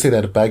 I won't say they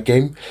had a bad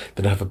game,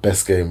 they didn't have the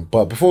best game.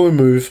 But before we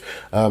move,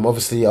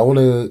 obviously I want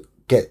to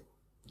get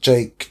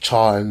Jake,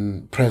 Char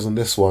and Prez on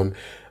this one.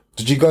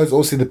 Did you guys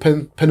all see the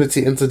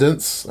penalty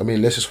incidents? I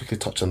mean, let's just quickly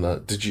touch on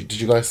that. Did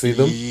you guys see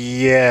them?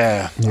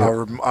 Yeah.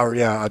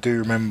 I do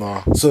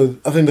remember. So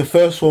I think the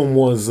first one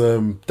was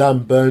Dan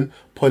Burn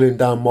pulling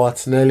down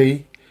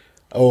Martinelli.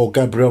 Or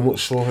Gabriel, I'm not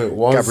sure who it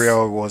was.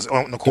 Gabriel was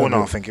on the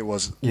corner, I think it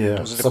was.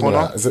 Yeah. Was it the corner?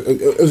 Like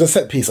it was a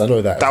set piece, I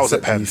know that. That was a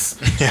pen. Piece.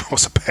 Yeah, it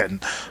was a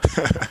pen.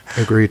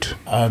 Agreed.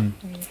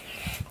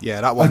 Yeah,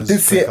 that one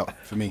was clear cut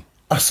for me.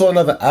 I saw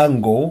another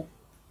angle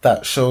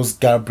that shows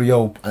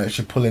Gabriel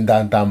actually pulling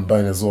down Dan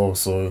Burn as well.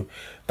 So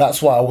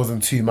that's why I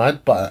wasn't too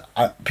mad. But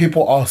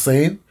people are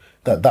saying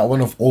that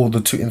one of all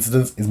the 2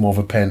 incidents is more of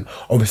a pen.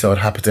 Obviously, I would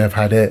happy to have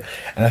had it.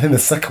 And I think the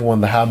second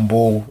one, the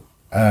handball...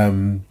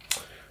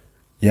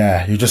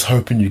 yeah, you're just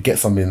hoping you get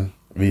something,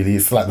 really.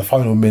 It's like the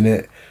final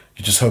minute,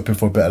 you're just hoping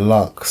for a bit of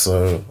luck.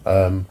 So,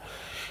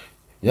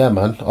 yeah,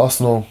 man,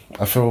 Arsenal,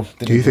 I feel...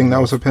 Do you think that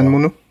was a pen,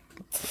 Mono?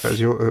 As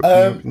your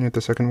opinion,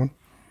 the second one?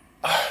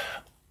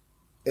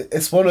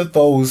 It's one of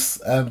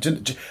those...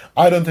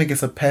 I don't think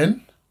it's a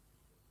pen.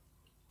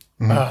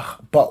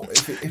 But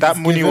if that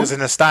Mooney was in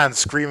the stand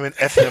screaming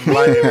F him,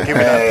 like giving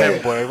that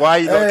pen, boy. Why are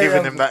you not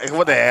giving him that?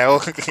 What the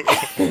hell?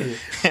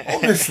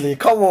 Honestly,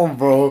 come on,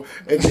 bro.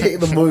 And hitting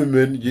the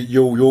moment,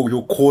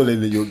 you're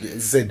calling it. You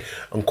said,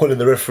 I'm calling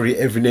the referee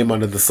every name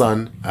under the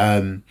sun.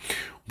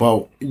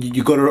 But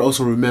you got to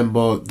also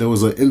remember there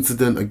was an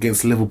incident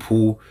against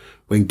Liverpool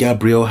when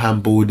Gabriel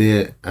handballed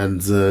it,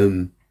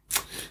 and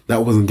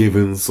that wasn't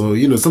given. So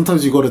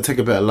sometimes you got to take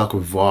a bit of luck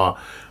with VAR.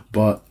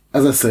 But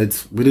as I said,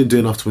 we didn't do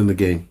enough to win the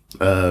game.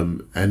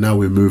 And now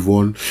we move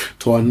on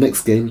to our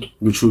next game,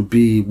 which will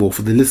be, well,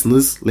 for the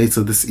listeners,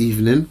 later this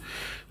evening.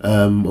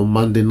 On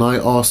Monday night,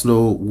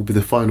 Arsenal will be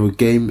the final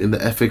game in the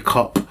FA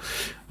Cup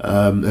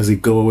as they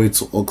go away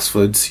to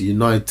Oxford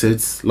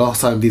United. Last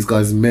time these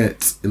guys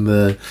met in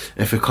the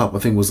FA Cup, I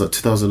think, was like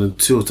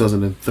 2002 or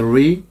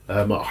 2003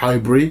 at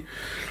Highbury.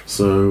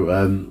 So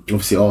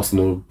obviously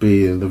Arsenal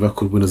being the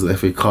record winners of the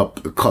FA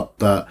Cup, the cup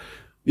that,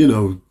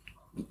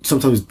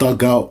 sometimes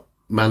dug out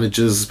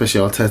managers, especially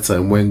Arteta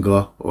and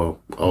Wenger, or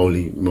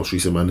only most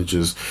recent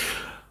managers,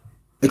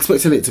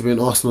 expecting it to be an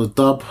Arsenal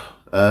dub.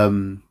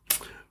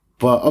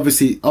 But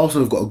obviously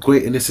Arsenal have got a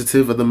great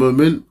initiative at the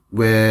moment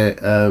where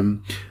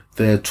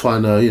they're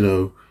trying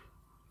to,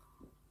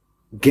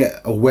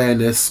 get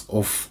awareness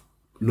of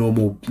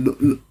normal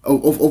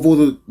of all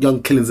the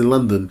young killings in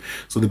London.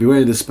 So they'll be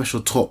wearing this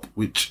special top,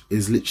 which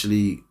is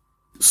literally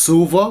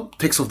silver,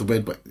 takes off the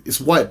red, but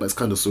it's white, but it's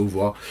kind of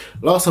silver.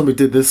 Last time we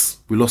did this,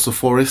 we lost to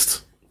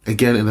Forest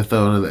again in the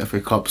third round of the FA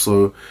Cup.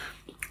 So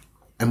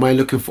am I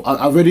looking for...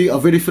 I really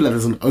feel like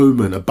there's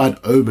a bad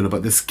omen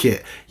about this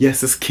kit.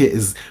 Yes, this kit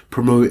is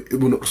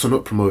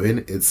not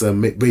promoting, it's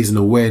raising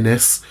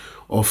awareness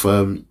of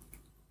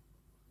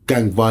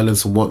gang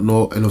violence and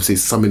whatnot, and obviously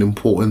it's something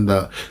important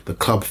that the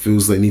club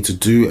feels they need to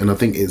do, and I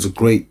think it's a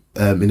great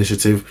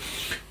initiative.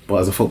 But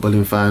as a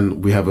footballing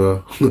fan, we have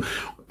a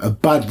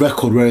bad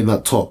record wearing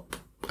that top.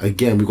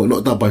 Again, we got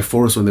knocked out by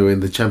Forest when they were in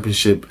the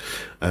Championship,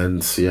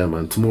 and yeah,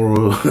 man,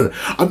 tomorrow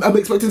I'm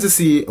expecting to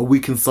see a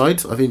weakened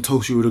side. I think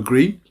Toshi would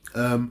agree.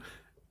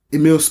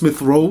 Emile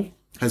Smith-Rowe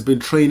has been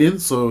training,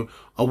 so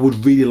I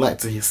would really like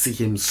to see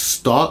him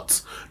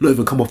start, not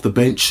even come off the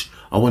bench.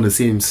 I want to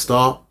see him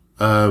start.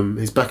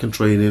 He's back in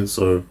training,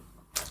 so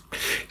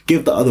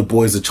give the other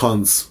boys a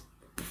chance.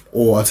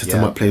 or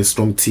Arteta might play a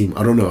strong team.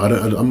 I don't know.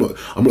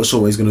 I'm not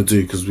sure what he's going to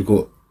do because we've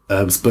got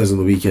Spurs on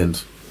the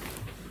weekend.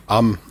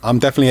 I'm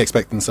definitely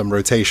expecting some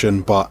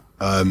rotation, but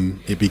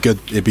it'd be good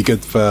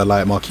for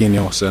like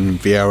Marquinhos and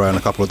Vieira and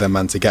a couple of them,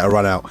 man, to get a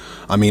run out.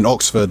 I mean,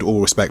 Oxford,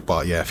 all respect,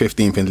 but yeah,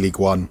 15th in League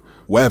One.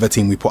 Whatever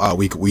team we put out,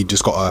 we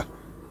just gotta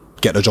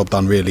get the job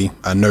done, really,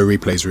 and no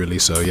replays, really.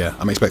 So yeah,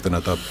 I'm expecting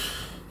a dub.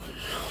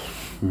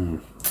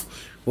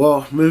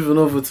 Well, moving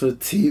over to a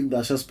team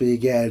that's just been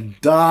getting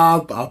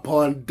dub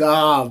upon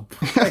dub.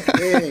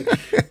 Hey,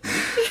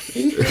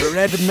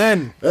 Red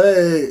men.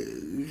 hey,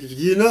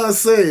 you know what I'm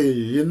saying?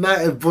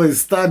 United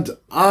boys, stand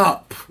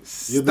up.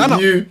 You're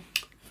the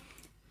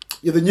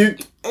new.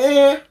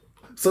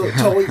 So,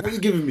 Charlie, what are you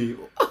giving me?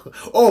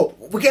 Oh,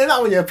 we're getting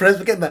that one, yeah, Prez.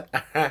 We're getting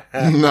that.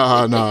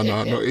 No, not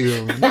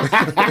even.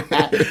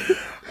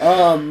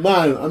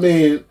 Man, I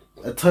mean,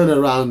 a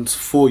turnaround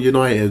for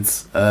United,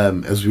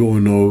 as we all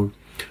know.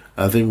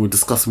 I think we're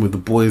discussing with the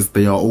boys.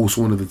 They are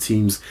also one of the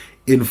teams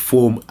in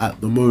form at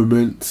the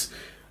moment.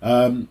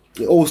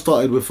 It all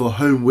started with a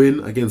home win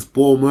against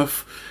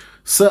Bournemouth.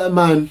 Certain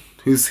man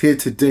who's here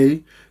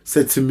today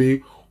said to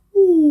me,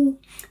 "Ooh,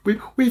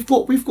 we've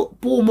got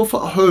Bournemouth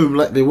at home,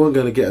 like they weren't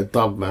gonna get a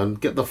dub, man.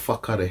 Get the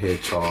fuck out of here,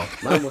 Char."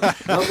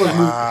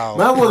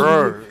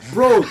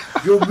 Bro,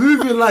 you're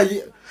moving like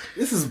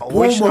this is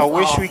Bournemouth I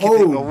wish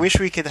home.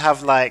 we could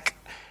have like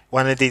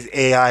one of these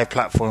AI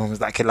platforms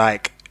that could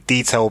like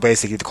detail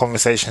basically the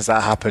conversations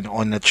that happen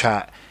on the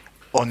chat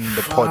on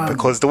the pod,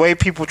 because the way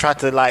people try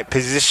to like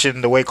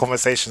position the way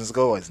conversations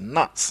go is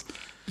nuts.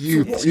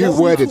 You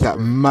worded that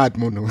mad,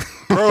 mono.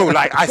 Bro,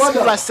 like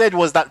all I said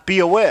was that be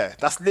aware.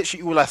 That's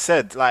literally all I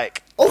said.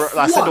 Like, bro,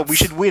 I said that we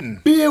should win.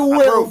 Be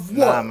aware bro, of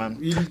what? Nah, man.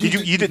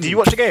 Did you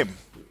watch the game?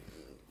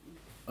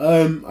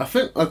 I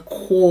think I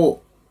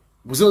caught.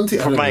 Was it on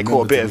TV? I might have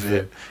caught a bit of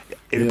it.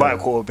 It might have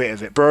caught a bit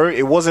of it, bro.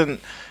 It wasn't.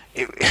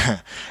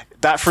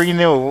 That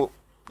 3-0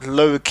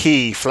 low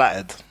key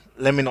flattered.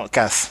 Let me not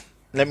gas.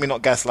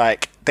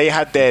 Like they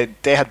had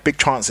big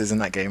chances in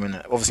that game, and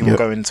obviously we'll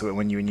go into it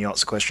when you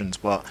ask questions.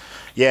 But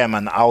yeah,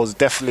 man, I was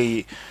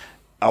definitely.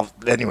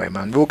 Anyway,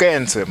 man, we'll get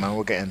into it, man.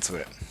 Right,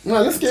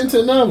 let's get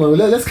into it now, man.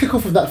 Let's kick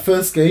off with that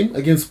first game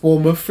against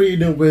Bournemouth,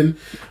 3-0 win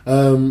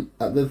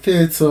at the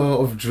Theatre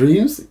of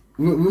Dreams.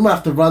 We might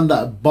have to run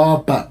that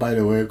bar back, by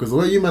the way, because the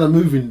way you man are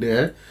moving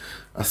there,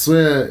 I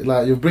swear,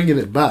 like you're bringing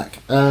it back,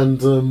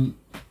 and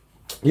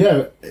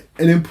yeah,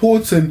 an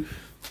important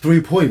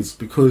 3 points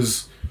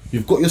because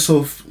you've got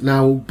yourself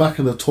now back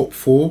in the top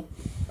 4.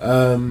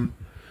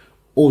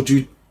 All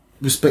due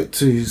respect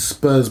to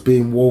Spurs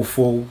being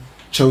woeful,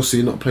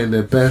 Chelsea not playing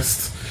their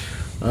best,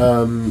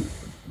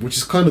 which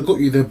has kind of got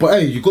you there. But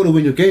hey, you got to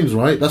win your games,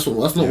 right? That's not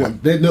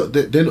what they're not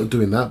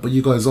doing that, but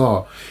you guys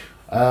are.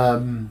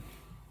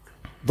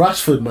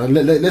 Rashford, man,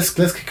 let's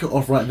kick it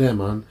off right there,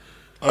 man.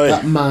 Oi.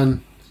 That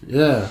man,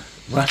 yeah,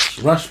 Rash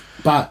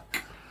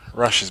back.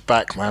 Rush is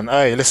back, man.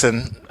 Hey,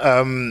 listen,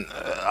 I'm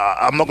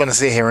not going to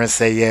sit here and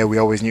say, yeah, we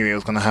always knew it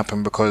was going to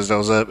happen, because there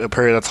was a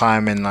period of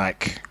time in,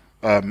 like,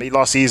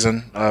 last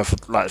season, for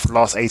the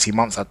last 18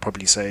 months, I'd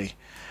probably say,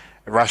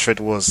 Rashford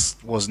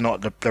was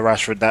not the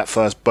Rashford that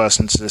first burst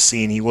into the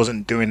scene. He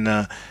wasn't doing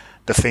the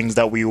things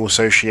that we all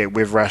associate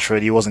with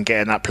Rashford. He wasn't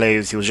getting at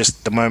players. He was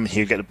just, the moment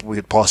we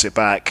could pass it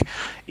back.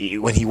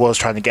 When he was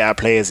trying to get at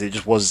players, it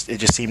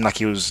just seemed like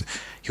he was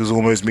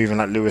almost moving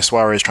like Luis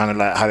Suarez, trying to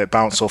like have it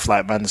bounce off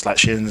like man's like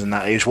shins, and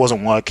that it just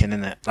wasn't working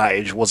in it. Like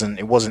it wasn't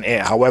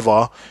it.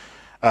 However,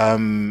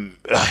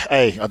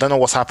 hey, I don't know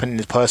what's happened in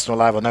his personal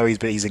life. I know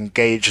he's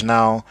engaged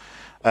now.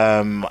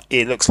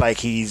 It looks like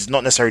he's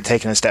not necessarily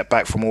taken a step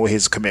back from all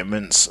his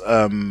commitments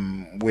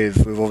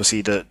with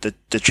obviously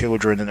the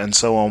children and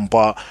so on,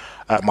 but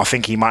I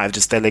think he might have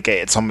just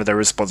delegated some of the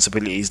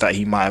responsibilities that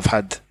he might have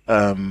had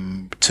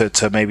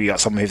to maybe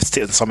some of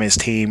his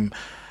team.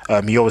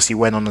 He obviously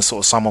went on a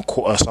sort of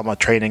summer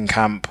training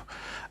camp,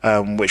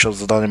 which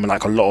has done him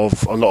like a lot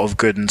of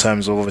good in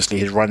terms of obviously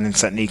his running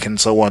technique and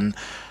so on.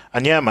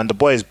 And yeah, man, the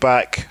boy is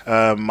back.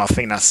 I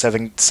think that's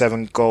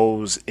seven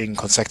goals in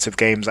consecutive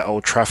games at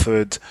Old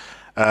Trafford.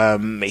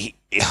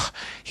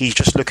 He's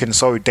just looking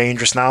so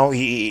dangerous now.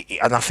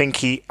 I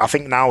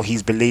think now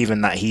he's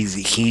believing that he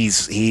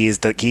is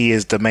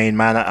the main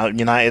man at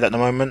United at the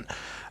moment.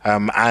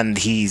 And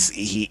he's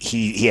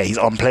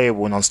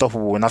unplayable and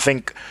unstoppable. And I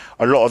think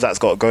a lot of that's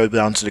got to go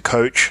down to the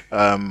coach.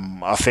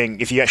 I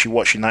think if you actually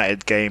watch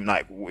United game,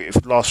 like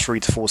if the last 3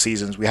 to 4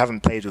 seasons, we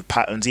haven't played with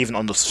patterns. Even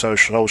on the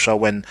social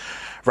when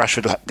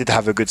Rashford did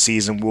have a good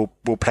season,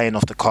 we're playing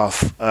off the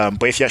cuff.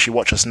 But if you actually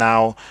watch us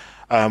now,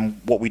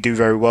 what we do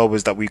very well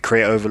was that we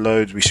create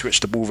overloads, we switch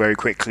the ball very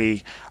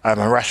quickly, and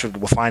we're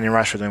finding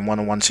Rashford in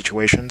one-on-one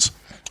situations,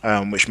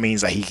 which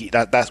means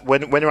that that's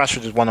when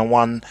Rashford is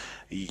one-on-one,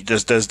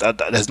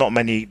 there's not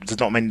many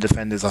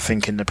defenders I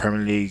think in the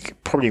Premier League,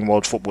 probably in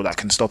world football, that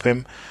can stop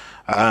him.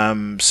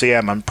 So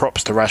yeah, man,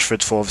 props to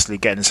Rashford for obviously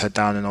getting his head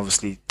down and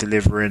obviously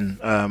delivering.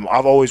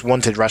 I've always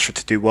wanted Rashford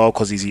to do well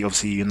because he's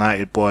obviously a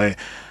United boy.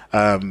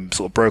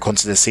 Sort of broke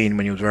onto the scene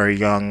when he was very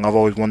young. I've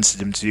always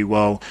wanted him to do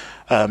well.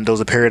 There was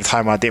a period of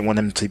time I didn't want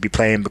him to be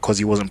playing because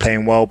he wasn't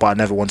playing well, but I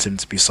never wanted him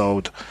to be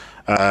sold.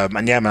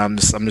 And yeah, man,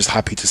 I'm just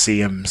happy to see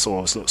him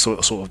sort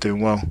of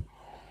doing well.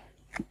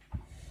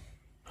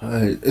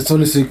 It's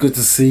honestly good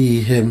to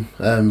see him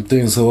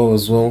doing so well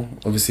as well.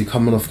 Obviously,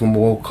 coming off from the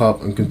World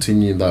Cup and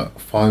continuing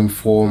that fine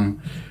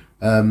form.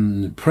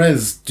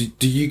 Prez,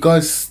 do you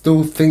guys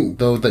still think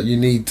though that you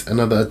need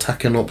another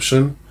attacking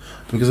option?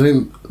 Because I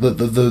think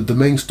the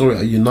main story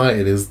at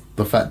United is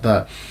the fact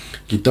that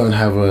you don't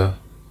have a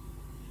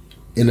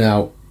in and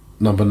out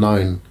number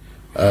 9.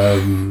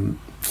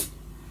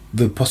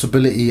 The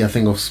possibility, I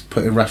think, of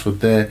putting Rashford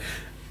there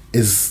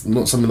is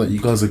not something that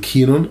you guys are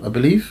keen on, I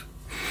believe.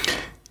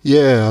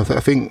 Yeah, I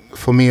think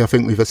for me, I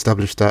think we've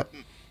established that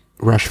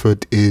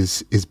Rashford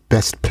is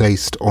best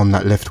placed on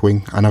that left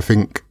wing, and I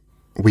think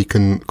we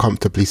can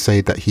comfortably say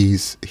that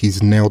he's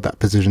nailed that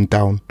position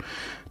down.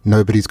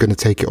 Nobody's going to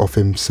take it off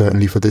him,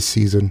 certainly for this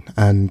season,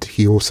 and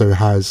he also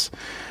has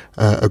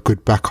a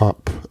good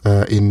backup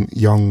in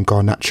young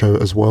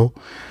Garnacho as well.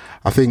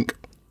 I think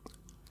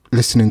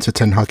listening to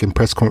Ten Hag in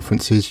press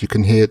conferences, you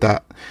can hear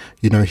that,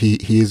 you know, he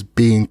is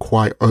being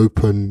quite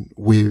open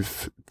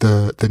with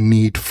the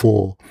need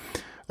for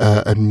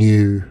a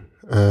new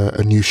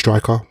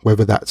striker,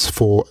 whether that's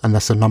for, and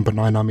that's a number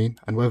 9, I mean,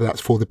 and whether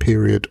that's for the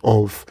period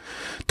of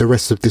the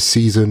rest of this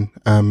season,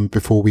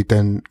 before we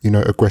then, you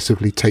know,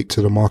 aggressively take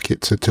to the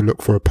market to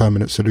look for a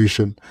permanent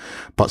solution.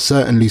 But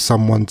certainly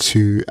someone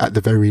to, at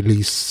the very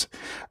least,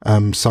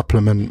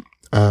 supplement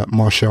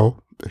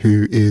Martial,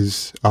 who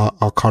is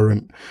our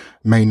current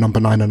main number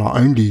 9 and our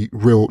only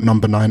real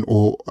number 9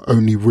 or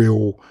only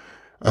real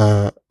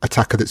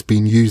attacker that's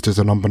been used as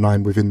a number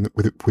 9 within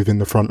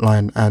the front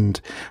line.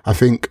 And I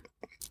think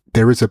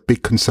there is a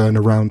big concern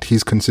around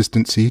his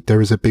consistency. There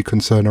is a big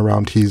concern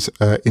around his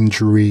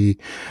injury,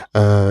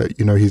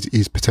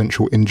 his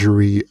potential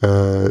injuries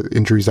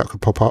that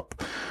could pop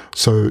up.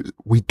 So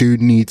we do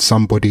need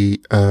somebody,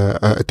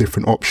 a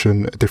different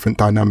option, a different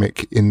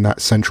dynamic in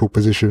that central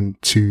position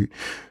to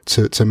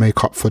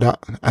make up for that.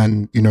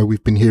 And, you know,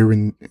 we've been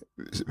hearing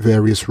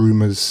various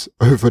rumours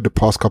over the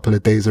past couple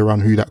of days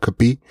around who that could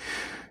be.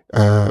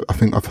 I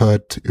think I've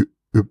heard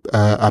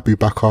Abu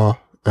Bakar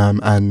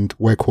and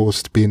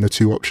Weghorst being the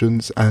 2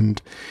 options.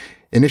 And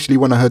initially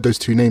when I heard those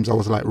 2 names, I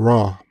was like,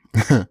 rah.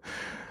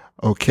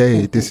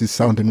 Okay, this is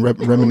sounding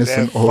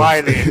reminiscent of... When I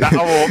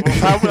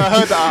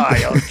heard that,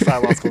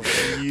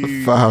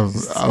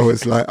 I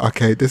was like,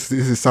 okay, this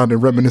is sounding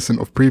reminiscent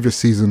of previous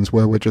seasons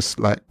where we're just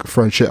like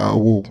throwing shit at a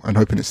wall and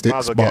hoping it sticks. Might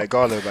as well get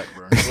Garlo back,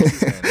 bro.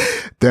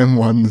 Them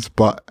ones,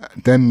 but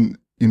then,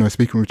 you know,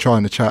 speaking with Char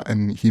in the chat,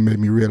 and he made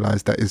me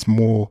realise that it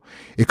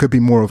could be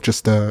more of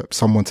just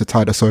someone to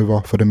tide us over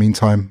for the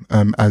meantime,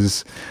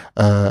 as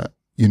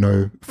you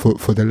know, for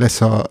the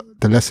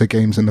lesser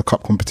games in the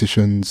cup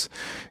competitions,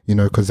 you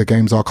know, because the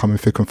games are coming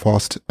thick and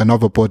fast.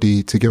 Another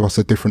body to give us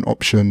a different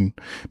option,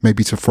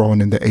 maybe to throw on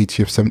in the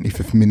 80th,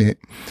 75th minute,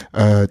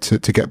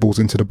 to get balls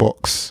into the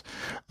box.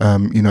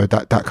 You know,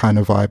 that kind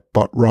of vibe,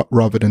 but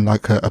rather than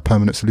like a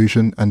permanent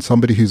solution, and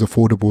somebody who's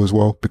affordable as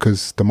well,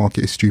 because the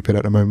market is stupid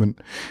at the moment.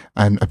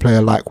 And a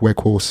player like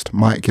Weghorst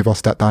might give us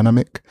that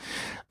dynamic.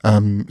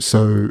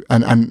 So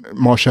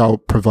Martial,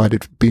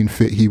 provided being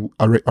fit,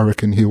 I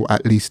reckon he'll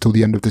at least till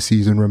the end of the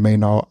season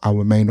remain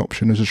our main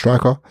option as a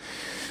striker.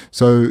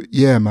 So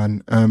yeah,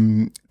 man,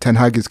 Ten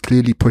Hag is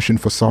clearly pushing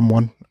for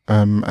someone,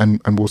 and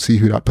we'll see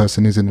who that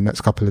person is in the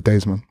next couple of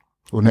days, man,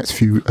 or next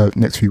few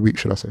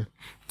weeks, should I say.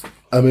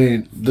 I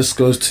mean, this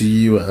goes to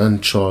you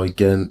and Char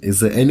again. Is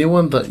there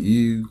anyone that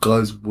you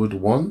guys would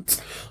want?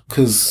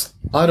 Because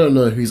I don't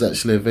know who's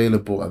actually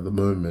available at the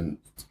moment.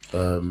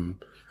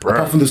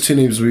 Apart from those 2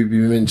 names we've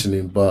been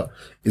mentioning, but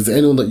is there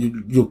anyone that you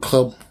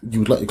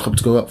would like your club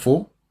to go up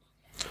for?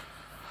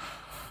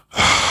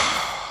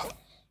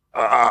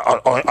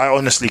 I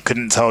honestly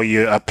couldn't tell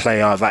you a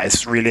player that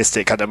is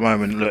realistic at the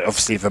moment. Look,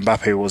 obviously, if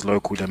Mbappe was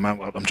local, then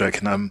I'm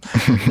joking.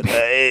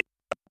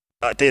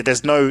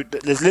 There's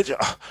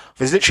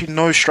literally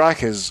no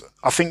strikers.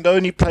 I think the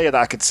only player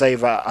that I could say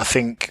that I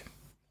think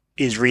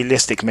is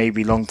realistic,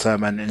 maybe long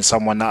term, and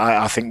someone that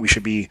I think we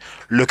should be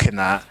looking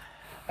at,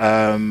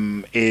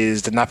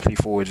 is the Napoli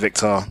forward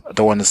Victor. I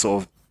don't want to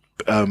sort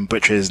of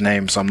butcher his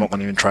name, so I'm not going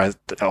to even try.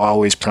 I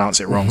always pronounce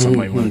it wrong, so I'm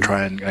not even going to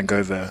try and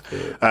go there.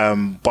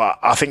 But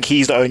I think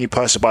he's the only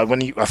person. But when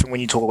you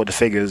talk about the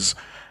figures,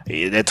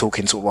 they're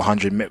talking sort of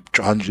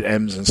 100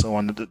 M's and so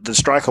on. The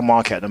striker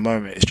market at the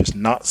moment is just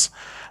nuts.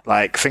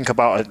 Like, think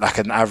about it, like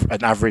an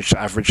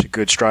average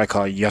good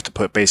striker, you have to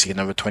put basically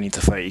another 20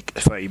 to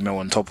 30 mil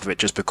on top of it,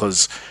 just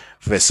because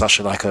there's such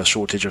a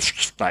shortage of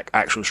like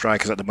actual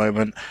strikers at the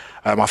moment.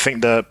 I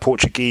think the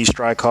Portuguese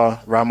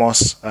striker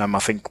Ramos, I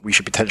think we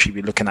should potentially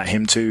be looking at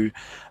him too.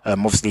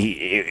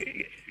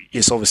 Obviously,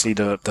 it's obviously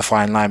the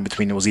fine line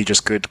between was he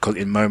just good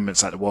in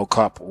moments at the World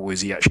Cup, or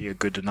is he actually a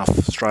good enough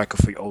striker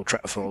for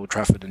Old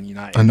Trafford and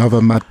United?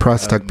 Another mad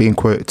price tag being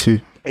quoted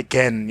too.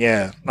 Again,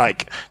 yeah,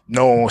 like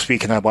no one was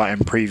speaking about him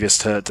previous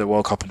to the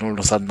World Cup, and all of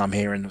a sudden I'm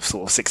hearing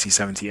sort of 60,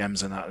 70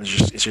 M's and that.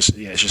 It's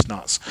just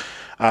nuts.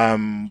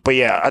 But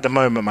yeah, at the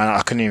moment, man,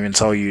 I couldn't even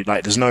tell you,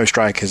 like, there's no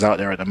strikers out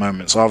there at the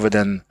moment. So other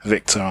than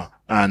Victor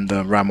and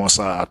Ramos,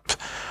 I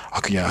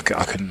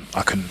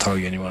couldn't tell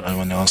you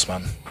anyone else,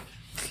 man.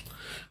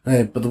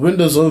 Hey, but the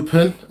window's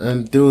open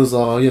and deals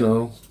are,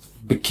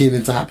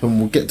 beginning to happen.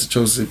 We'll get to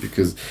Chelsea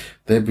because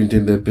they've been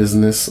doing their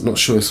business. I'm not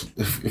sure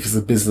if it's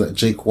a business that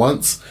Jake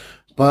wants.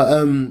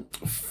 But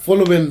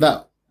following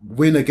that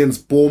win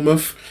against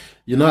Bournemouth,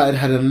 United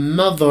had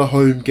another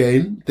home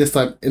game, this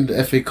time in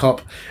the FA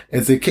Cup,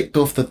 as they kicked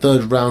off the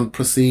third round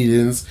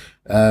proceedings.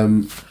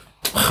 I've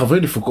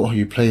already forgot who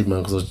you played,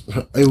 man, because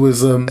it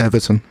was...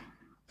 Everton.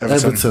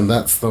 Everton,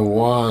 that's the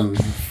one.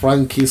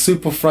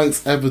 Super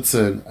Frank's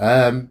Everton.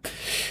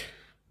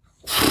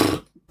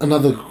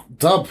 Another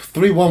dub,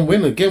 3-1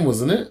 win again,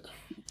 wasn't it?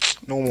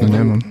 Normal.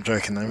 I'm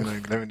joking. Let me know.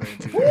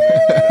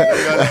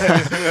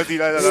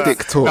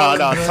 Stick talk. No,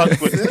 touch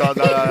wood. No,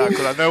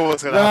 because I know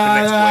what's going to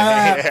happen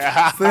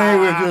next, boy. Say it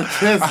with your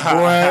chest,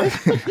 boy.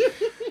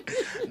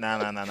 No.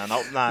 No.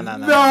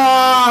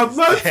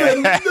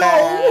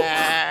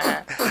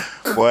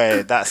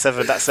 Boy, that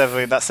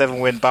seven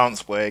win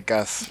bounce, boy,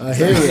 gas. I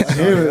hear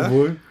it,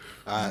 boy.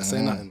 Alright,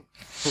 say nothing.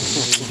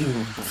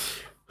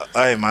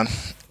 Hey, man,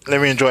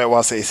 let me enjoy it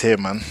whilst it's here,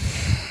 man.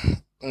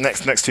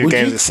 Next two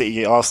games is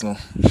City Arsenal.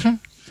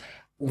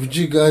 Would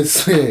you guys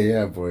say,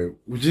 yeah, boy?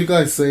 Would you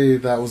guys say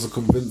that was a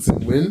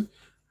convincing win?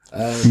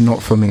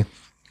 Not for me.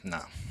 No,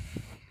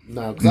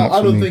 because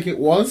I don't think it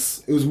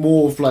was. It was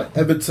more of like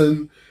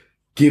Everton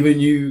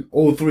giving you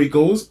all 3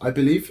 goals, I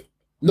believe.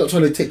 Not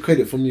trying to take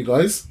credit from you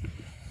guys.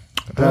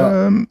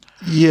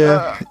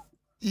 Yeah.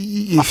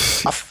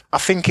 I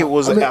think it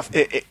was.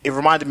 It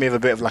reminded me of a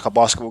bit of like a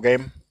basketball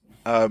game.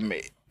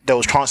 There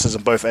was chances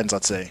on both ends,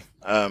 I'd say.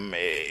 I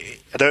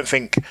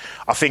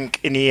think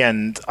in the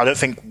end, I don't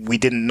think we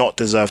did not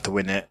deserve to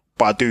win it,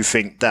 but I do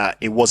think that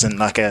it wasn't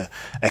like a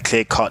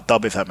clear-cut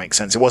dub, if that makes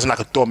sense. It wasn't like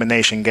a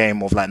domination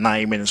game of like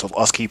 90 minutes of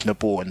us keeping the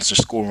ball and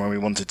just scoring when we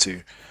wanted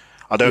to.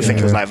 I don't think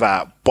it was like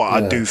that, but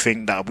I do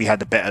think that we had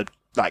the better,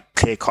 like,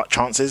 clear-cut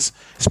chances,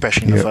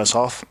 especially in the first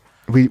half.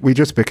 We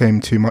just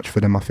became too much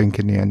for them, I think,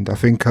 in the end. I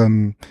think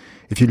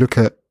if you look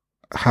at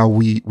how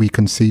we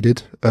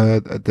conceded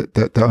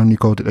the only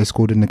goal that they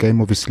scored in the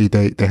game, obviously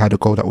they had a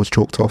goal that was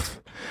chalked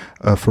off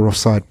for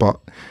offside, but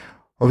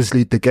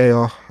obviously De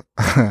Gea,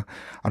 I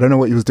don't know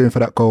what he was doing for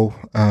that goal.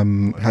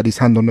 Had his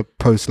hand on the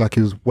post like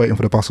he was waiting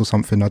for the bus or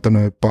something, I don't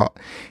know, but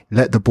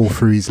let the ball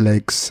through his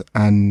legs,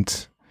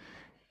 and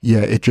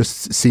yeah, it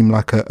just seemed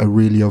like a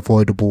really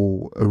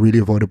avoidable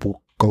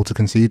goal to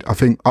concede. I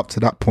think up to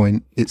that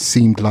point, it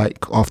seemed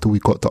like after we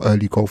got the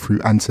early goal through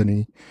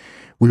Anthony,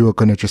 we were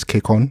going to just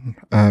kick on,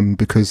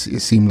 because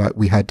it seemed like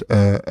we had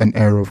an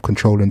era of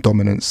control and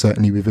dominance,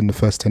 certainly within the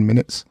first 10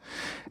 minutes.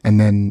 And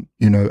then,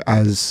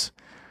 as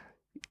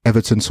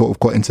Everton sort of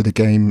got into the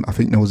game, I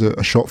think there was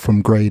a shot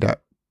from Gray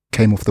that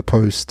came off the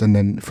post, and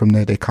then from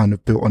there they kind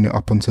of built on it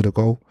up onto the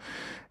goal.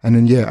 And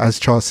then, yeah, as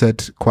Charles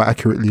said quite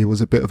accurately, it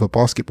was a bit of a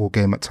basketball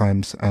game at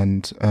times.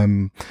 And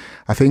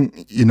I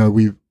think,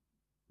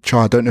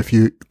 Charles, I don't know if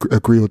you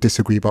agree or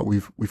disagree, but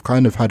we've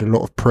kind of had a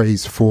lot of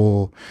praise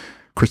for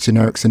Christian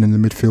Eriksen in the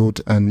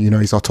midfield, and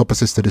he's our top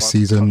assister this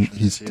season.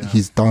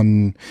 He's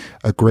done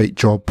a great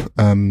job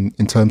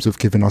in terms of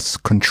giving us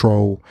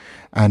control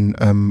and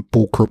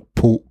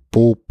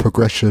ball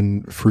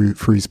progression through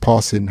his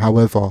passing.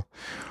 However,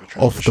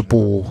 off the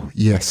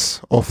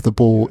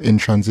ball in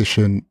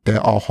transition,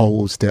 there are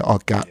holes, there are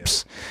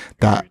gaps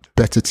that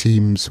better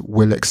teams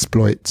will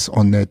exploit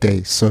on their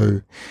day.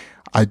 So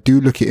I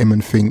do look at him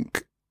and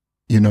think,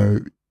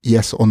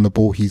 yes, on the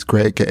ball, he's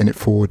great at getting it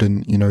forward,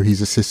 and,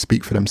 his assists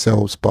speak for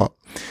themselves. But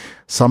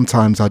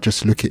sometimes I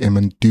just look at him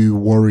and do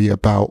worry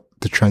about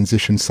the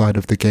transition side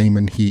of the game,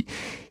 and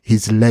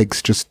his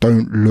legs just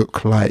don't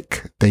look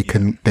like they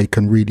can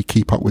really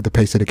keep up with the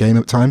pace of the game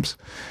at times.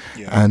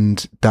 Yeah.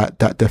 And that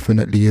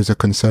definitely is a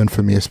concern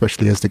for me,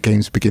 especially as the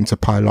games begin to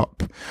pile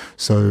up.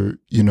 So,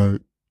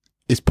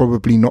 it's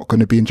probably not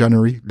going to be in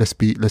January. Let's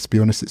be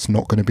honest, it's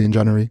not going to be in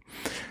January.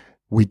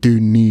 We do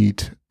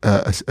need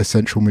a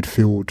central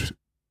midfield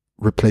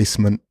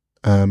replacement,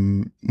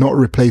 not a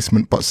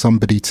replacement, but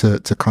somebody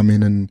to come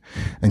in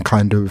and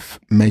kind of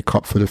make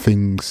up for the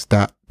things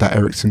that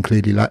Eriksen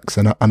clearly lacks.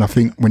 And I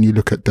think when you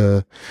look at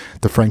the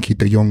Frankie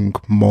de Jong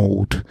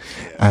mold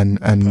and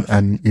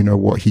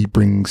what he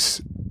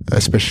brings,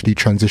 especially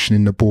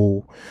transitioning the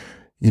ball,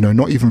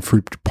 not even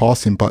through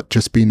passing, but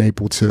just being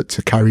able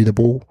to carry the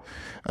ball,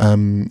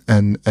 and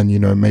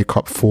make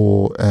up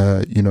for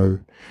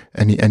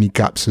any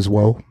gaps as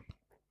well.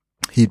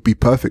 He'd be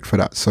perfect for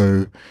that.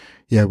 So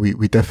yeah,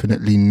 we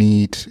definitely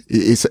need.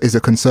 It's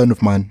a concern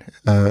of mine,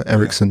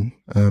 Eriksen,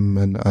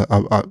 and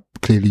I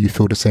clearly you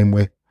feel the same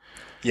way.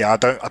 Yeah, I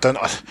don't.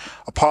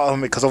 Apart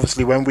from it, because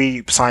obviously when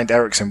we signed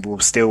Ericsson, we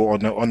were still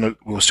we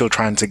were still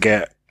trying to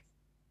get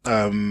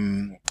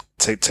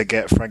to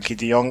get Frankie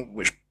De Jong,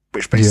 which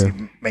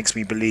basically makes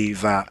me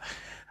believe that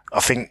I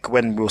think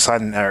when we were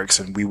signing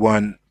Ericsson, we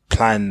weren't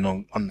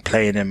planning on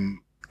playing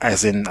him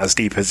as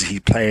deep as he's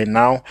playing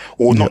now,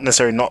 or not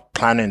necessarily not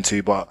planning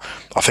to, but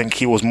I think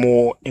he was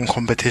more in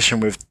competition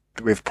with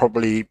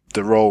probably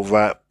the role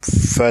that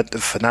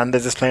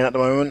Fernandez is playing at the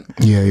moment.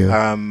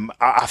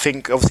 I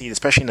think obviously,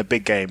 especially in the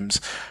big games,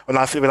 when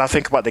I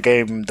think about the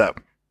game that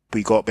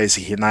we got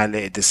basically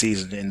annihilated this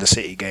season in the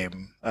City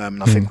game, I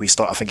think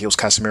I think it was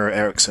Casemiro,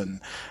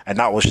 Ericsson, and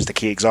that was just a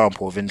key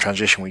example of in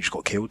transition we just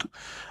got killed.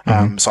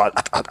 So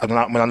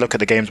when I look at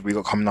the games we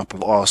got coming up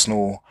with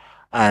Arsenal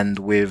and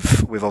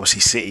with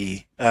obviously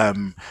City,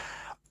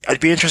 it'd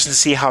be interesting to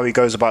see how he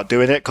goes about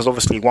doing it, because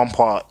obviously one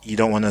part you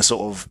don't want to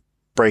sort of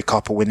break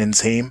up a winning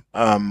team,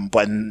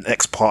 but in the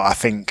next part, I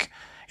think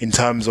in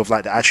terms of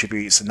like the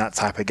attributes in that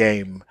type of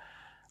game,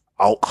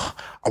 I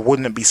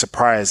wouldn't be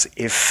surprised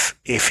if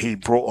he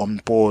brought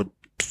on board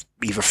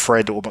either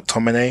Fred or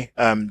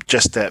McTominay,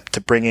 just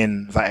to bring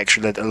in that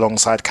extra lead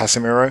alongside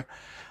Casemiro.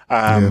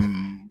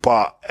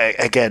 But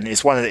again,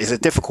 it's a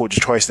difficult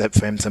choice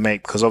for him to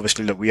make, because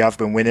obviously, look, we have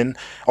been winning.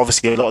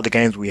 Obviously, a lot of the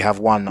games we have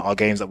won are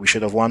games that we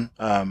should have won.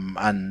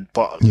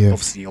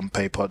 Obviously on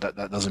paper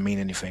that doesn't mean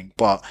anything.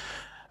 But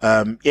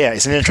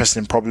it's an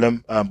interesting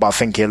problem. But I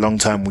think here long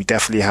term, we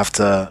definitely have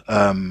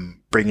to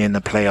bring in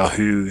a player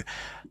who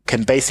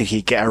can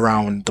basically get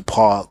around the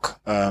park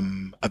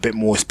a bit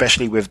more,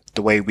 especially with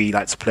the way we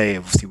like to play,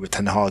 obviously with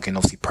Ten Hag and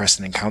obviously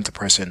pressing and counter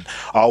pressing.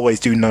 I always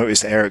do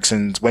notice that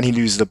Eriksen's, when he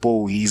loses the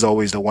ball, he's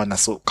always the one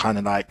that's sort of kind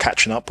of like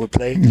catching up with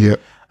play.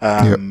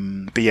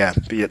 But yeah,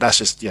 that's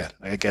just,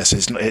 I guess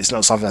it's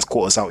not something that's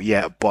caught us out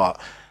yet, but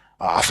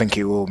I think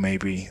it will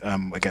maybe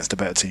against the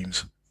better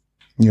teams.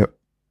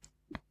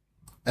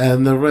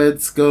 And the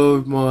Reds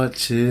go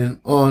marching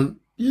on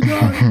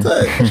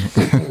United.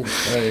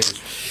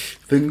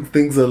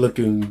 Things are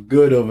looking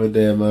good over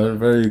there, man.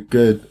 Very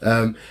good.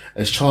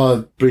 As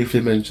Charles briefly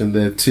mentioned,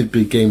 there are two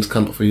big games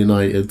coming up for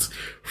United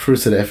through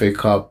to the FA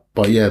Cup.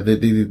 But yeah,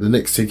 the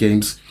next two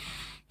games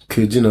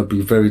could,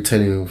 be very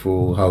telling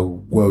for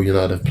how well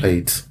United have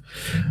played.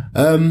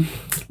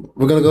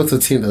 We're gonna go to a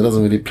team that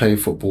doesn't really play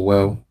football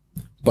well,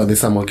 but they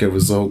somehow get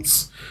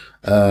results.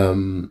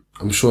 I'm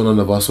sure none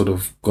of us would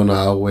have gone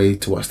our way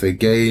to watch their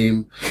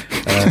game.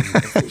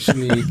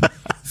 Unfortunately,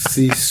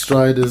 see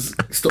Striders.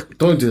 Stop!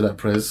 Don't do that,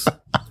 Prez.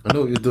 I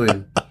know what you're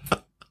doing.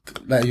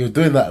 Like, you're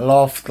doing that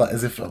laugh, like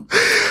as if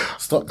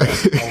stop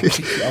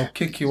that. I'll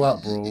kick you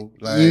out, bro.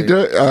 Like, you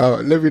don't.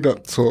 Let me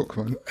not talk,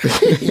 man.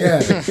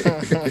 Yeah,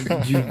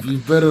 you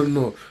better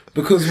not.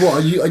 Because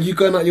what are you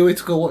going out your way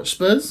to go watch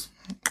Spurs?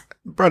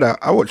 Brother,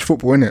 I watch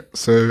football, innit?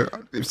 So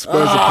if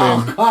Spurs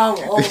are playing, come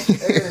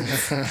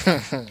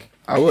on.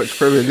 I watch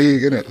Premier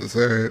League, innit?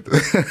 So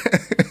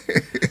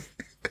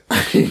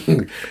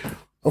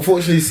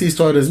unfortunately, C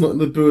Strider is not in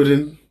the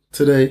building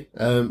today.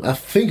 I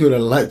think he would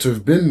have liked to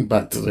have been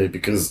back today,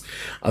 because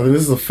I think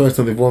this is the first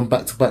time they've won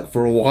back-to-back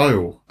for a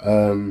while.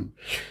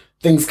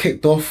 Things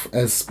kicked off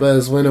as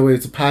Spurs went away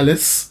to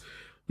Palace.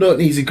 Not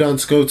an easy ground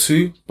to go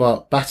to,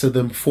 but battered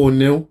them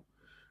 4-0.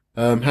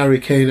 Harry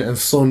Kane and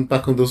Son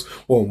back on those.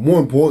 Well, more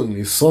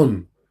importantly,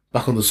 Son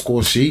back on the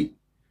score sheet.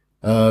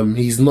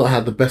 He's not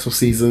had the best of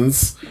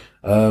seasons.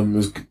 It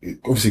was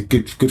obviously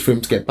good for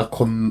him to get back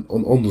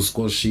on the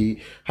score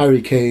sheet.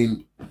 Harry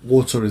Kane,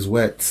 water is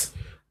wet.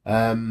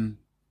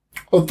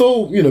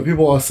 Although,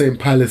 people are saying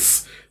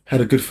Palace had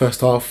a good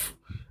first half.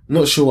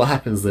 Not sure what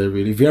happens there,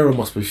 really. Vieira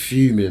must be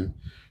fuming.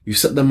 You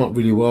set them up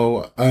really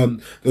well. There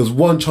was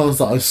one chance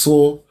that I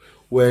saw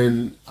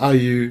when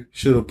Ayew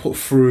should have put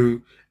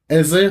through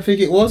Eze, I think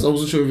it was. I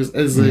wasn't sure if it was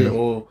Eze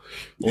or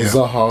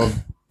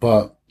Zaha,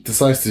 but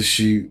decides to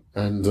shoot,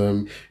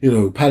 and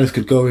Palace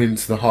could go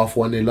into the half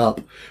 1-0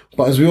 up.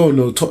 But as we all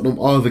know, Tottenham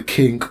are the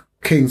kings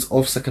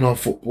of second half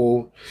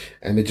football,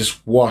 and they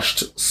just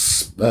washed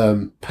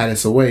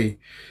Palace away.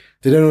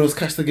 Did anyone else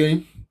catch the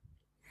game?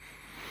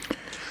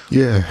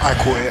 Yeah, I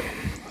caught it.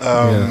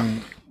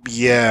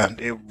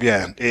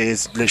 It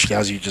is literally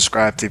as you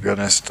described, to be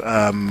honest.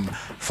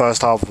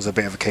 First half was a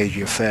bit of a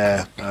cagey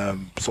affair,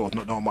 sort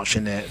of not much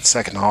in it.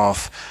 Second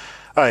half,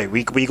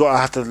 we gotta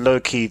have to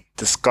low key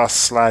discuss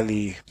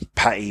slightly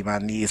Patty,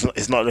 man.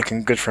 It's not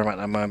looking good for him at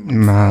the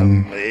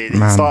moment.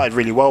 It started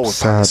really well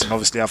with Palace, and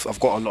obviously I've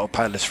got a lot of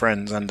Palace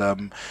friends,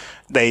 and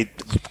they,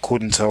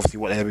 according to obviously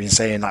what they've been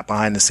saying, like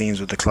behind the scenes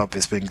with the club,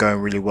 it's been going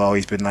really well.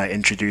 He's been like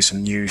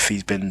introducing youth.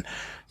 He's been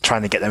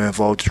trying to get them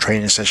involved in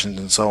training sessions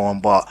and so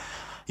on, but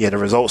yeah, the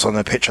results on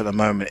the pitch at the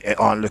moment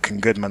aren't looking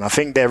good, man. I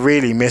think they're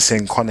really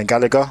missing Conor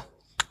Gallagher,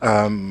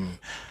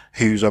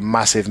 who's a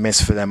massive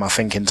miss for them. I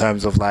think in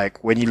terms of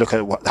like when you look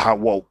at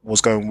what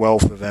was going well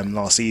for them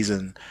last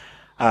season,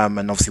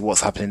 and obviously what's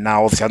happening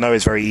now. Obviously, I know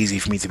it's very easy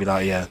for me to be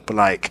like, but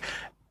like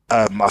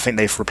I think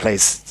they've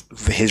replaced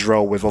his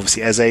role with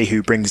obviously Eze,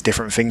 who brings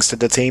different things to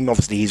the team.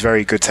 Obviously, he's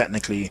very good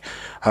technically,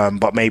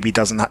 but maybe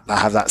doesn't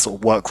have that sort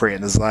of work rate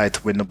and desire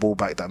to win the ball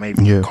back that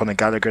maybe Conor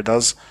Gallagher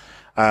does.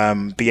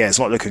 But yeah, it's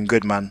not looking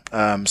good, man.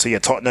 So yeah,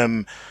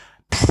 Tottenham,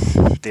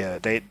 yeah,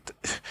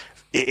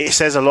 it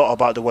says a lot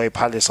about the way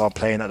Palace are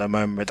playing at the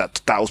moment.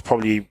 That was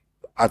probably,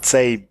 I'd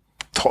say,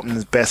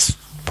 Tottenham's best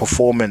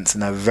performance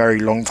in a very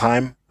long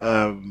time.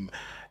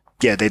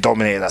 Yeah, they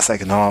dominated that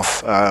second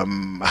half.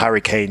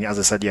 Harry Kane, as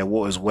I said, yeah,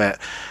 water's wet.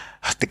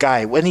 The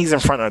guy, when he's in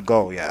front of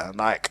goal, yeah,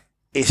 like,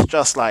 it's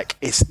just like,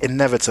 it's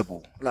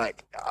inevitable.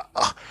 Like,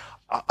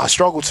 I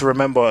struggle to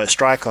remember a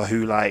striker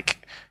who, like,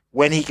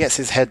 when he gets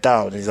his head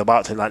down and he's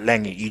about to, like,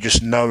 leng it, you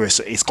just know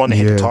it's gonna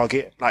hit the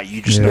target. Like,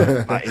 you just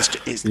know. Like,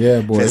 it's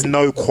Yeah, boy. there's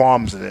no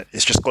qualms in it.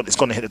 It's just it's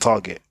gonna hit the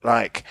target.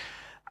 Like,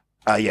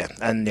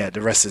 the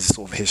rest is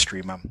sort of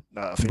history, man.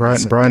 I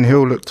think Brian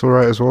Hill looked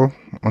alright as well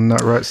on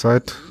that right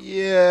side.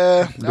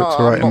 Yeah, Looked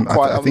alright. I'm not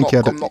quite. I'm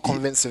not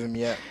convinced of him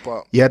yet,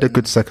 but he had a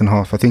good second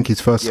half. I think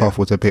his first half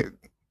was a bit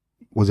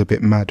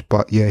mad,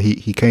 but yeah,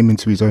 he came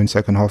into his own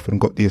second half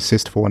and got the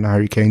assist for one of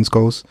Harry Kane's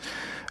goals.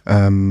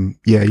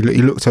 He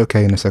looked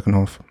okay in the second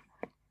half.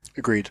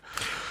 Agreed.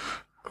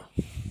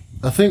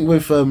 I think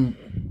with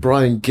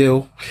Brian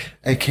Gill,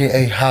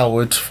 aka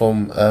Howard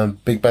from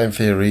Big Bang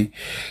Theory,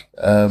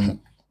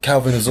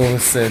 Calvin has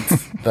always said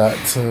that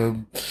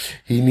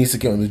he needs to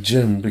get on the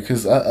gym,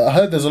 because I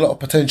heard there's a lot of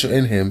potential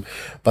in him,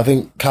 but I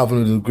think Calvin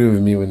would agree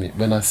with me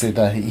when I say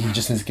that he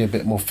just needs to get a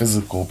bit more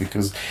physical,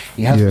 because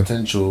he has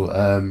potential.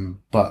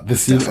 But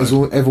this year,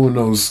 everyone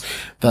knows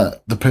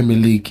that the Premier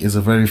League is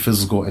a very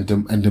physical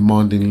and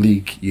demanding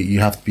league.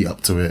 You have to be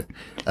up to it.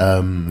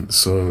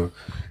 So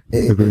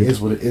it is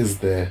what it is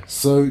there.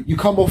 So you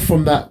come off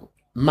from that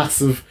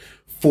massive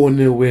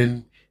 4-0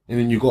 win, and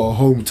then you got a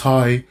home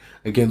tie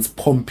against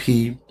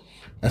Pompey.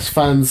 As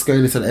fans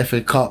going into the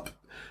FA Cup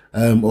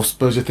of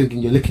Spurs, you're thinking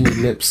you're licking your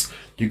lips.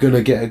 You're going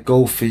to get a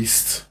goal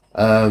feast.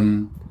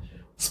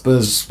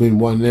 Spurs win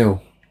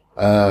 1-0.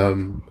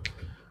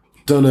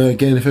 Don't know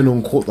again if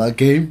anyone caught that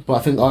game, but I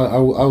think I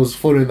was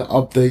following the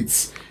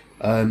updates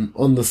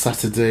on the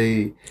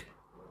Saturday.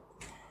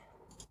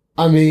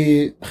 I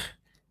mean,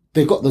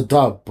 they got the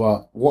dub,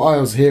 but what I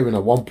was hearing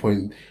at one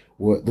point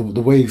were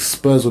the way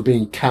Spurs were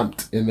being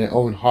camped in their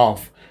own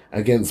half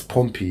against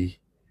Pompey.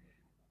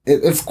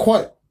 It's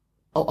quite,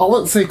 I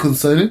won't say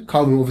concerning.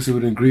 Calvin obviously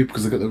wouldn't agree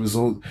because they got the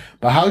result.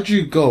 But how do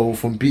you go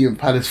from beating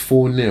Palace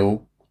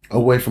 4-0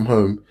 away from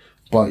home,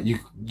 but you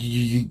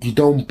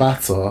don't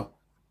batter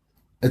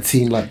a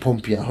team like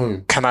Pompey at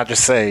home? Can I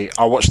just say,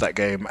 I watched that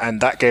game,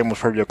 and that game was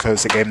probably a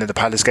closer game than the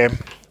Palace game.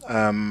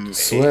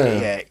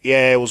 Swear.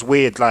 It was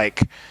weird.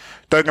 Like,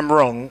 don't get me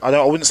wrong,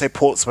 I wouldn't say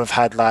Portsmouth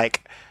had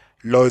like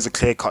loads of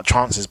clear-cut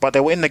chances, but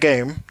they were in the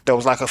game. There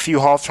was like a few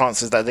half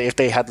chances that if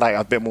they had like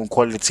a bit more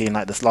quality in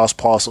like this last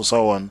pass or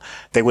so on,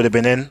 they would have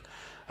been in.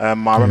 I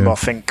remember, I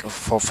think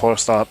for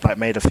Forster like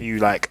made a few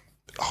like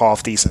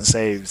half decent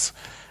saves.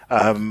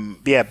 It was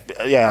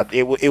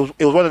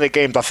one of the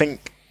games. I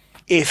think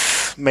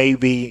if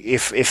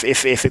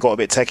it got a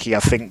bit techie, I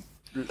think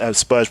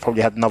Spurs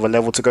probably had another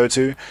level to go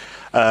to.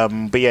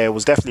 But yeah, it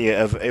was definitely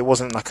it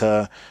wasn't like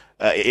a.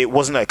 It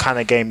wasn't a kind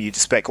of game you'd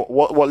expect.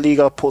 What league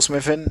are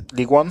Portsmouth in?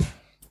 League One?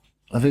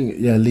 I think,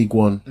 yeah, League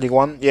One. League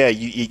One? Yeah,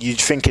 you'd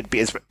think it'd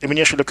be... I mean,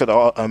 you actually look at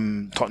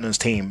Tottenham's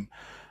team.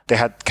 They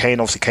had Kane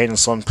and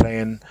Son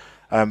playing.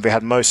 They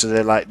had most of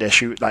they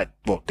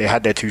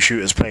had their two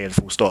shooters playing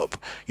full stop.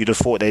 You'd have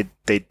thought they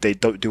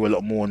don't do a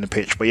lot more on the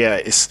pitch. But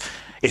yeah, it's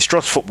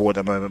just football at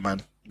the moment,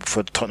 man.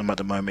 For Tottenham at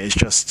the moment. It's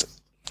just...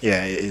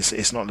 Yeah,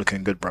 it's not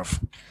looking good, bruv.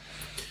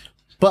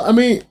 But I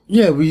mean,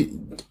 yeah, we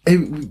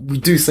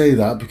do say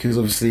that because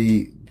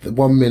obviously,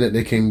 1 minute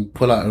they can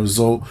pull out a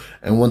result,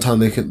 and one time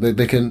they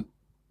can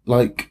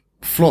like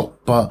flop.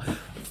 But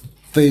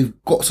they've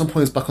got some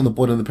points back on the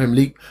board in the Premier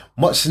League,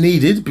 much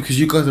needed because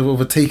you guys have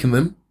overtaken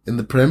them in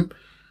the Prem.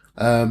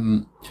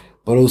 But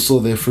also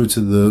they're through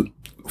to the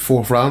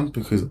fourth round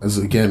because, as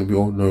again we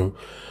all know,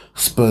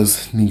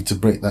 Spurs need to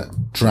break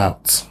that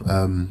drought.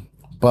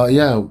 But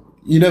yeah.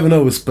 You never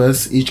know with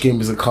Spurs. Each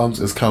game as it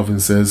comes, as Calvin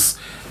says.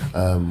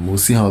 We'll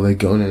see how they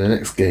go in the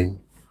next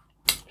game.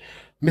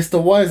 Mr.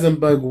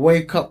 Weisenberg,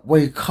 wake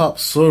up.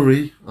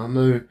 Sorry. I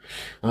know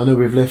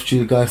we've left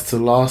you guys to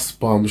last,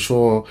 but I'm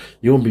sure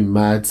you won't be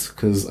mad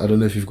because I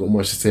don't know if you've got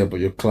much to say about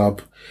your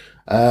club.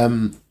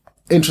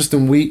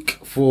 Interesting week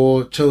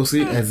for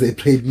Chelsea as they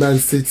played Man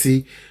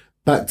City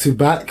back to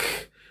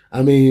back.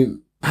 I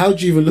mean, how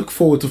do you even look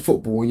forward to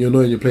football when you're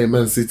knowing you're playing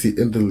Man City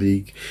in the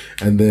league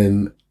and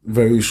then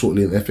very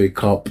shortly in FA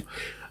Cup?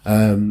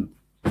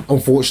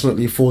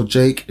 Unfortunately for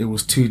Jake, it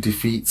was 2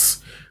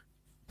 defeats.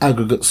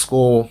 Aggregate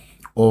score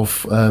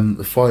of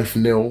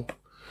 5-0.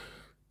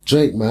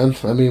 Jake, man,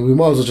 I mean, we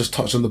might as well just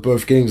touch on the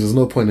both games. There's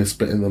no point in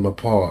splitting them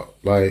apart.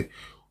 Like,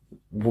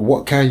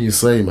 what can you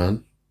say,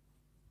 man?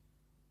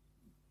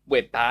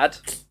 We're bad.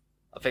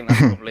 I think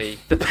that's probably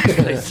the best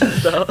place to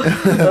start.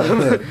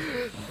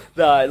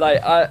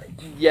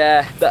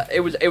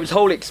 It was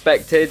wholly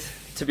expected.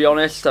 to be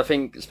honest. I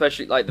think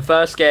especially like the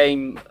first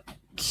game,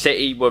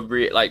 City were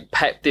like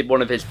Pep did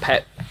one of his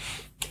pet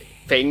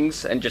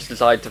things and just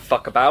decided to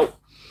fuck about,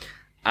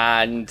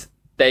 and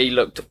they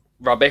looked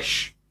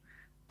rubbish.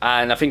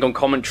 And I think on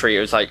commentary it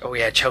was like, oh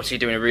yeah, Chelsea are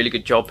doing a really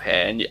good job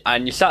here,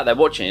 and you sat there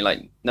watching, you're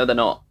like, no, they're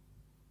not.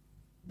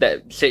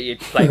 That City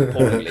playing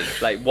poorly.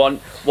 Like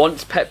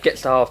once Pep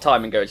gets to half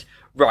time and goes,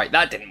 right,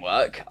 that didn't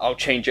work, I'll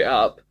change it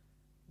up.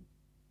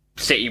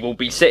 City will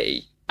be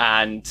City,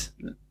 and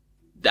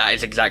that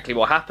is exactly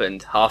what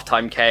happened. Half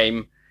time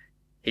came,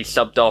 he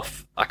subbed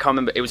off. I can't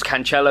remember. It was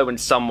Cancelo and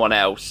someone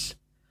else,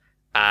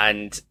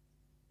 and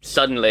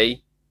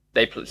suddenly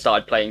they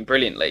started playing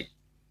brilliantly.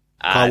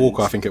 Kyle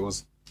Walker, I think it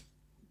was.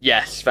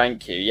 Yes,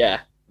 thank you.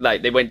 Yeah,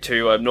 like they went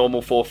to a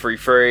normal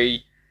 4-3-3,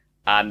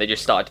 and they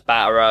just started to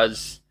batter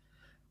us.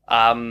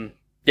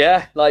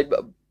 Yeah, like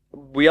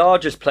we are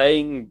just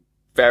playing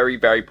very,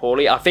 very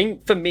poorly. I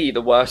think for me,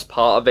 the worst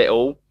part of it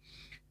all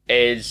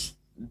is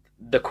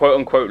the quote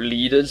unquote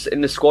leaders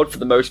in the squad, for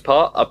the most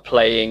part, are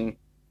playing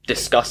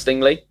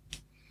disgustingly.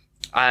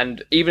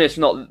 And even if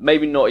not,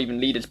 maybe not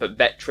even leaders, but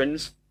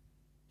veterans.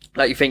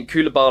 Like you think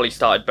Koulibaly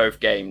started both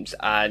games,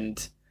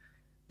 and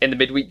in the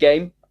midweek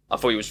game, I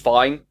thought he was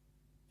fine.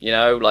 You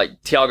know,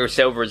 like Thiago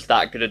Silva is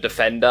that good a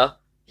defender.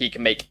 He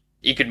could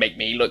make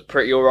me look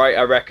pretty alright,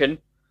 I reckon.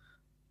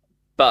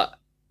 But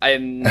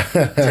in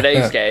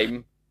today's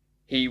game,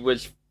 he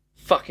was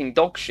fucking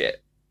dog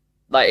shit.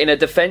 Like in a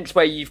defence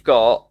where you've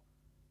got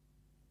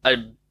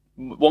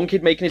one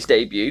kid making his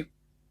debut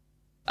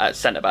at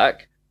centre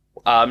back,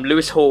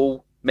 Lewis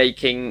Hall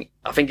making,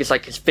 I think it's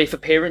like his 5th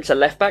appearance at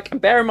left back,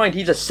 and bear in mind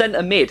he's a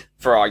centre mid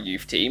for our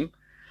youth team.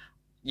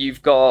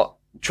 You've got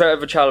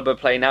Trevor Chalobah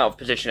playing out of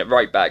position at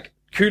right back.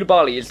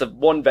 Koulibaly is the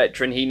one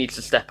veteran, he needs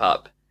to step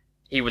up.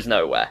 He was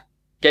nowhere.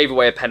 Gave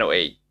away a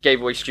penalty.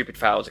 Gave away stupid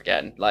fouls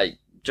again. Like,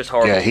 just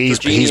horrible. Yeah, he's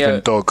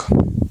been dog.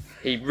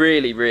 He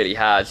really, really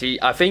has.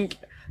 I think,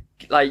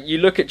 like, you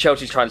look at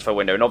Chelsea's transfer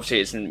window, and obviously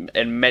it's an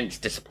immense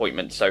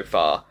disappointment so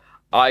far.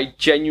 I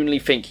genuinely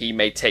think he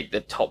may take the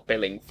top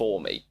billing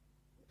for me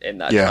in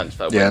that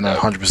transfer window. Yeah, no,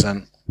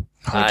 100%.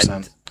 100%.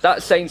 And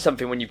that's saying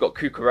something when you've got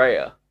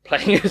Cucurella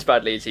playing as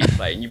badly as he's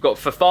playing. You've got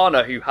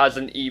Fofana, who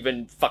hasn't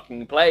even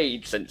fucking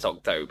played since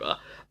October.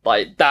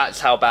 Like, that's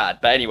how bad.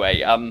 But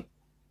anyway,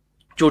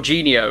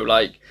 Jorginho,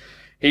 like,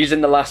 he's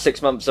in the last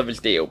 6 months of his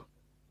deal.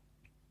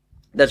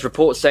 There's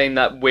reports saying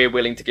that we're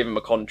willing to give him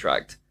a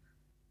contract.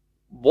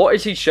 What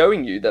is he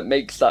showing you that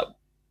makes that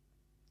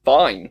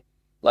fine?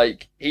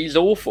 Like, he's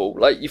awful.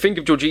 Like, you think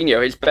of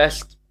Jorginho, his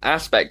best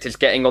aspect is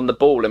getting on the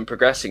ball and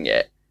progressing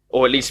it,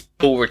 or at least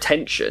ball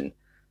retention.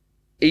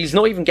 He's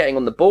not even getting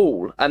on the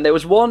ball. And there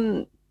was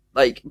one,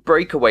 like,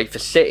 breakaway for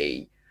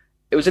City.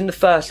 It was in the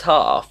first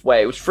half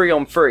where it was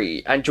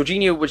 3-on-3, and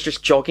Jorginho was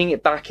just jogging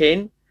it back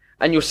in.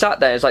 And you're sat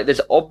there, it's like,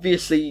 there's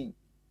obviously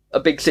a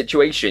big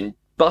situation.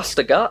 Bust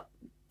a gut.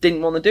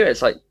 Didn't want to do it.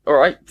 It's like, all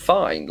right,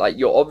 fine. Like,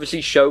 you're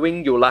obviously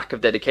showing your lack of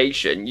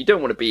dedication. You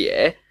don't want to be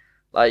here.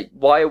 Like,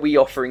 why are we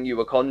offering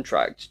you a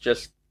contract?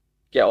 Just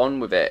get on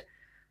with it.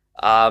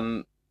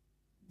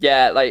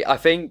 Yeah, like, I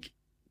think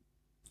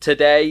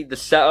today the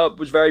setup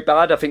was very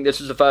bad. I think this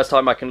was the first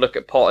time I can look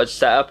at Potter's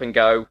setup and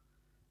go,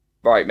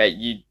 right,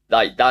 mate,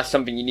 that's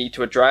something you need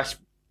to address.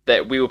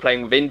 That we were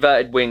playing with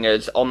inverted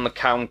wingers on the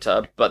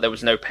counter, but there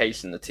was no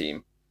pace in the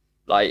team.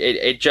 Like,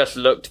 it just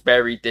looked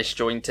very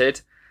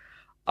disjointed.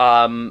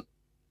 There's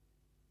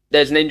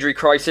an injury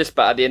crisis,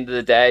 but at the end of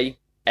the day,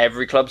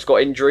 every club's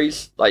got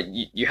injuries. Like,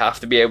 you have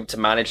to be able to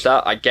manage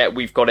that. I get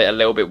we've got it a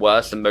little bit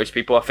worse than most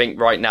people. I think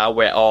right now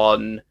we're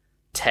on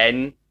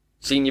 10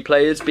 senior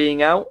players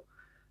being out,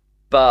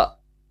 but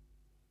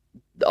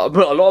a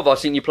lot of our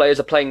senior players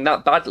are playing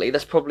that badly.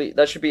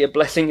 That should be a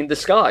blessing in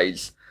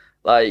disguise.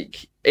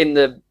 Like, in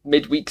the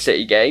midweek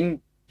City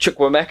game,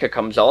 Chukwuemeka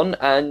comes on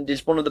and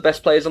is one of the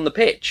best players on the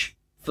pitch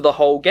for the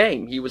whole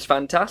game. He was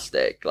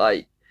fantastic.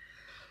 Like,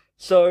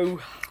 so...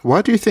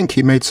 Why do you think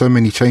he made so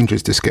many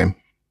changes this game?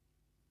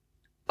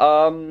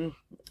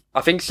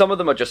 I think some of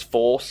them are just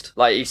forced.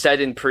 Like he said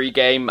in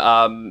pre-game,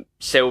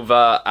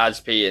 Silva,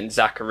 Aspi and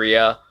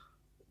Zakaria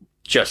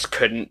just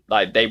couldn't,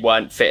 like, they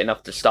weren't fit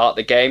enough to start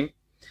the game.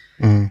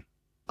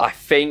 I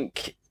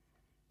think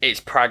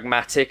it's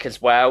pragmatic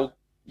as well.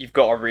 You've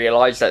got to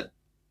realise that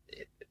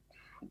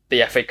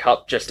the FA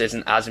Cup just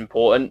isn't as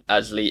important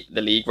as the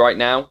league right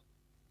now.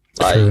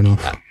 Like, fair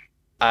enough.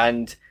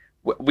 And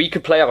we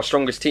could play our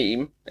strongest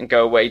team and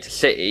go away to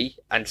City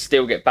and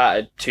still get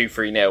battered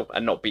 2-3-0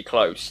 and not be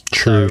close.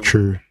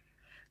 True.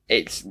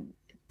 It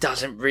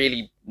doesn't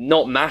really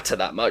not matter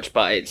that much,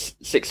 but it's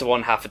 6 of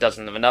one, half a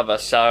dozen of another.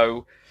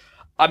 So,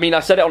 I mean, I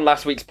said it on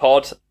last week's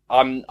pod.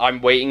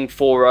 I'm waiting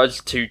for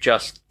us to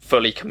just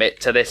fully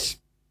commit to this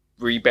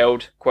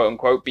rebuild, quote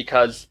unquote,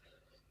 because,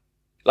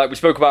 like we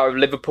spoke about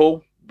with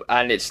Liverpool,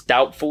 and it's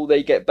doubtful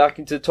they get back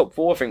into the top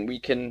 4. I think we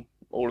can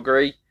all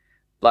agree.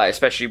 Like,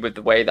 especially with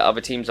the way that other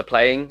teams are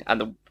playing,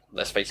 and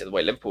let's face it, the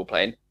way Liverpool are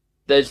playing,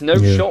 there's no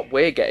shot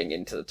we're getting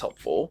into the top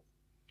 4.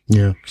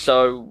 Yeah.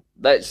 So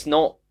let's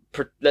not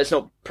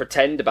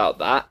pretend about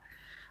that.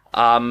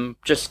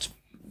 Just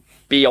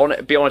be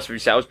honest with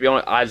yourselves, be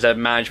honest as a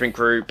management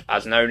group,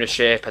 as an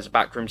ownership, as a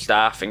backroom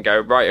staff, and go,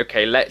 right,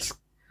 okay, let's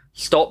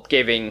stop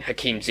giving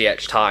Hakim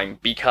Ziyech time,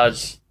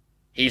 because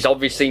he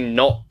obviously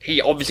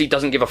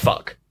doesn't give a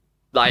fuck.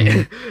 Like,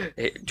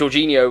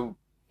 Jorginho,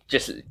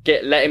 just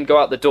let him go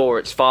out the door,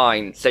 it's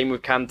fine. Same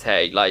with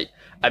Kante. Like,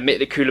 admit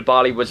that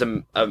Koulibaly was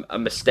a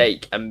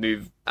mistake and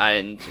move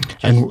and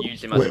just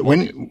use him as a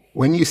body.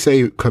 When you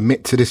say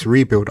commit to this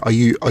rebuild, are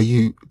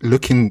you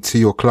looking to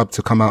your club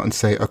to come out and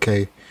say,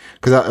 okay,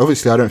 because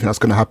obviously I don't think that's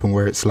going to happen,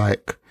 where it's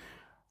like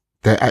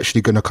they're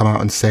actually going to come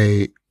out and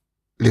say,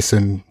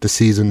 listen, the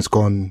season's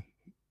gone.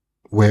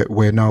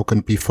 We're now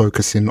going to be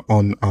focusing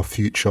on our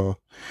future.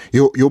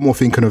 You're more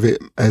thinking of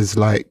it as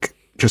like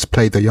just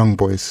play the young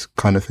boys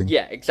kind of thing.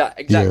 Yeah,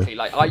 exactly. Yeah.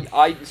 Like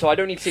I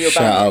don't need to see Aubameyang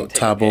Shout out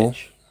take Tabo. the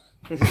pitch.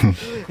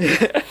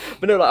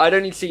 But no, like, I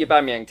don't need to see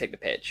Aubameyang take the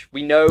pitch.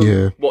 We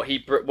know what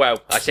he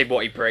I say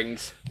what he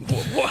brings.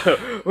 What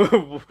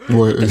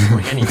doesn't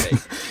bring anything.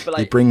 But, like,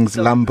 he brings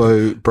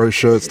Lambo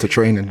brochures to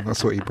training.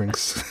 That's what he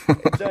brings.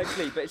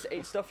 Exactly, but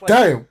it's stuff like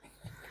Damn.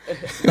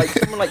 like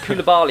someone like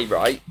Koulibaly,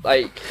 right?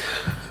 Like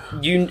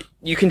you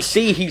can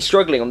see he's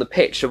struggling on the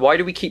pitch. So why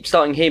do we keep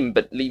starting him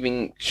but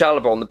leaving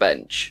Chalobah on the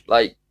bench?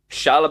 Like,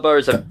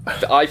 Chalobah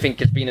I think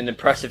has been an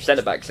impressive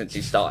centre back since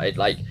he started.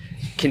 Like,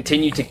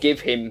 continue to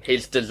give him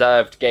his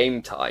deserved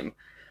game time.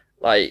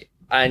 Like,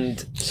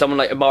 and someone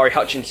like Amari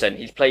Hutchinson,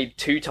 he's played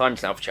 2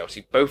 times now for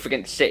Chelsea, both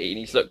against City, and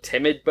he's looked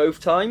timid both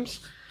times.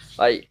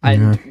 Like,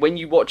 and when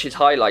you watch his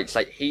highlights,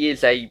 like, he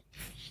is a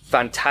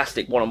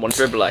fantastic one-on-one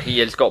dribbler. He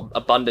has got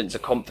abundance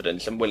of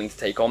confidence and willing to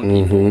take on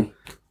people.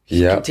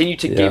 Yeah. Continue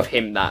to give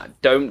him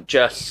that. Don't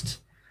just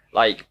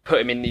like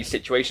put him in these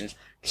situations.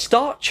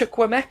 Start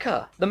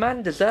Chukwuemeka. The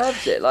man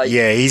deserves it. Like,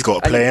 Yeah, he's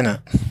got to play in it.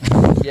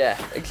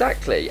 yeah,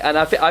 exactly. And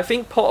I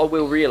think Potter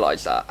will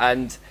realise that.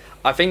 And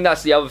I think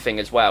that's the other thing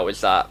as well,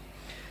 is that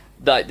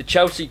like the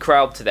Chelsea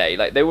crowd today,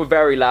 like, they were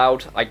very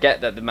loud. I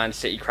get that the Man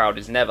City crowd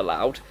is never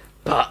loud,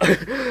 but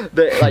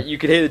like, you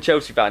could hear the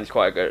Chelsea fans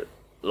quite a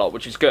lot,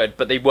 which is good.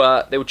 But they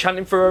were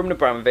chanting for Roman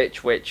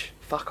Abramovich, which,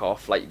 fuck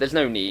off. Like, there's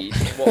no need.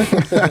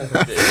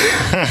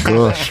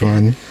 Gosh,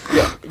 man.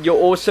 You're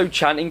also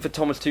chanting for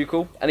Thomas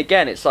Tuchel, and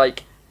again, it's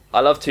like, I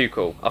love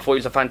Tuchel. I thought he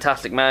was a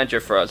fantastic manager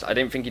for us. I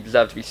didn't think he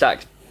deserved to be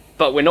sacked,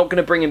 but we're not going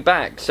to bring him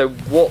back. So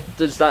what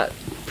does that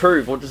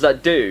prove? What does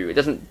that do? It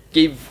doesn't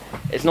give.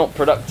 It's not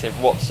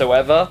productive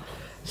whatsoever.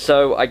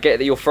 So I get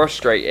that you're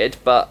frustrated,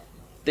 but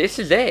this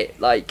is it.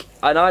 Like,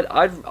 and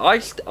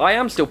I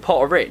am still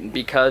Potter in,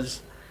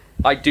 because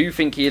I do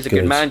think he is a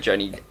good manager,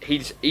 and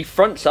he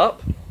fronts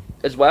up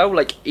as well.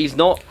 Like,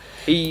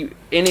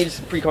 in his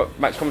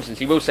pre-match conference,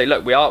 he will say,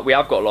 look, we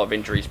have got a lot of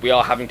injuries. We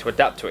are having to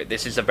adapt to it.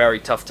 This is a very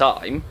tough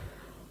time,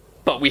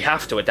 but we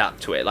have to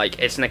adapt to it. Like,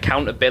 it's an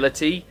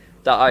accountability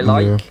that I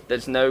like. Yeah.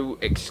 There's no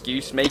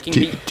excuse making.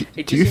 Do you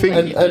think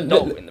he's an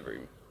adult in the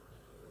room?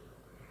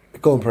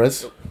 Go on,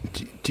 Perez.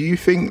 Do you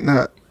think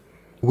that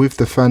with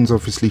the fans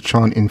obviously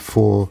chanting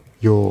for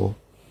your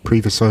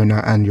previous owner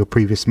and your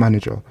previous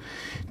manager,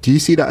 do you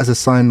see that as a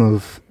sign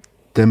of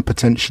them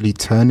potentially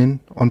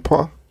turning on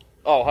Potter?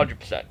 Oh,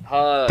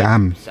 100%.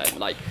 Damn.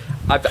 Like,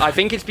 I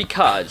think it's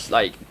because,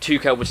 like,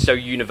 Tuchel was so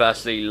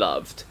universally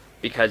loved,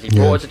 because he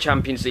brought us a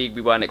Champions League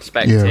we weren't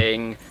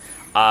expecting.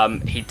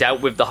 He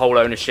dealt with the whole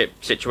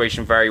ownership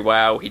situation very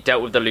well. He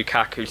dealt with the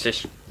Lukaku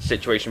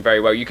situation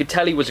very well. You could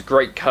tell he was a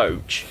great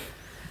coach.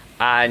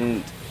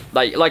 And,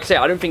 like I say,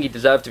 I don't think he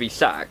deserved to be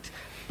sacked.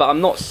 But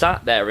I'm not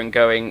sat there and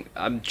going,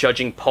 I'm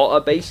judging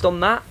Potter based on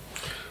that.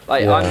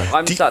 Like,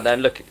 I'm sat there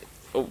and look.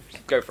 Oh,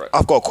 go for it.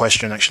 I've got a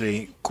question,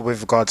 actually,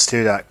 with regards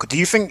to that. Do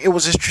you think it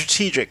was a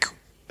strategic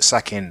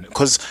sacking?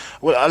 Because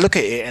I look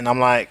at it and I'm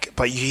like,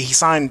 but he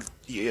signed,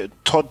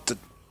 Todd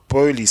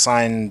Bowley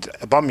signed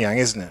Aubameyang,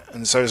 isn't it?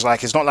 And so it's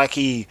like, it's not like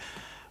he...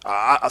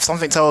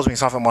 something tells me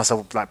something must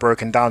have like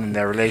broken down in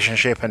their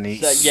relationship, and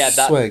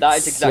that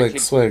is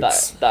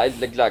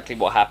exactly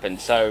what happened.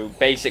 So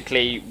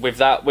basically, with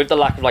the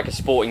lack of like a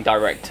sporting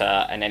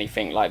director and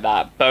anything like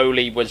that,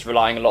 Bowley was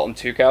relying a lot on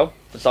Tuchel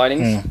for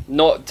signings,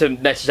 not to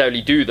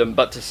necessarily do them,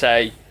 but to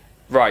say,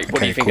 right,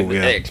 what do you think of the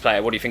X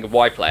player? What do you think of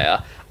Y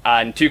player?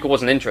 And Tuchel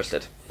wasn't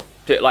interested.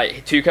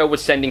 Like, Tuchel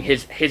was sending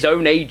his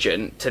own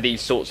agent to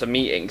these sorts of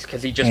meetings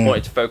because he just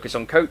wanted to focus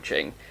on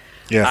coaching.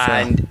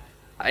 Yeah,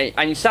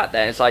 and you sat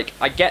there and it's like,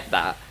 I get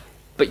that,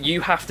 but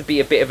you have to be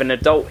a bit of an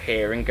adult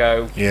here and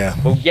go,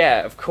 well,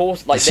 yeah, of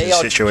course, like, this is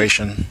a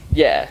situation.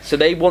 So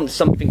they want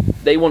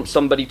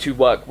somebody to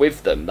work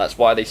with them. That's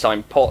why they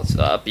signed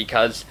Potter,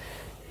 because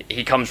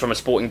he comes from a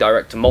sporting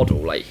director model.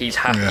 Like, he's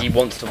happy, he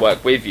wants to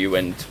work with you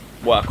and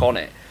work on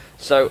it.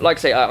 So, like I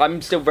say,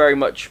 I'm still very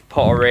much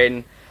Potter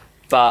in,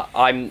 but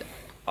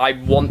I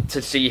want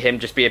to see him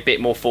just be a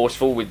bit more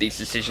forceful with these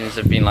decisions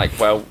of being like,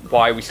 well,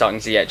 why are we starting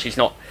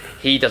Ziyech?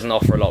 He doesn't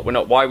offer a lot.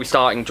 Why are we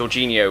starting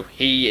Jorginho?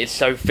 He is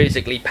so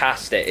physically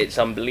past it. It's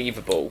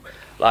unbelievable.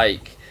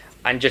 Like,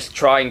 and just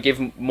try and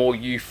give more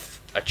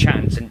youth a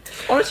chance. And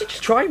honestly,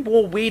 just try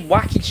more weird,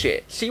 wacky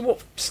shit. See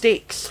what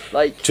sticks.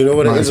 Like, Do you know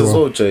what it Might is as as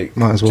well. well, Jake?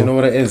 Might as Do you well.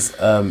 know what it is?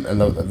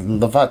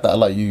 And the fact that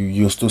like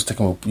you're still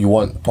sticking with, you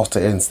want Potter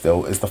in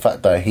still, is the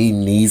fact that he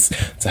needs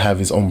to have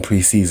his own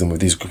pre-season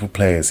with these group of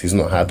players. He's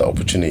not had the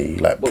opportunity,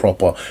 like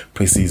proper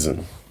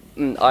pre-season.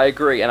 I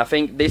agree, and I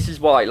think this is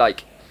why,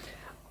 like,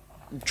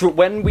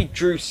 when we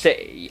drew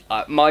City,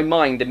 my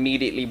mind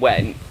immediately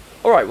went,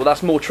 all right, well,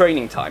 that's more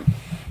training time.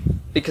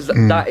 Because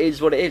that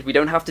is what it is. We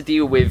don't have to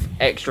deal with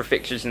extra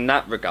fixtures in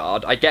that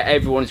regard. I get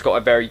everyone's got a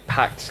very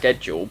packed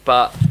schedule,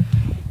 but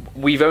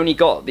we've only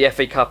got the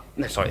FA Cup.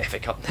 No, sorry, the FA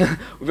Cup.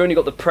 We've only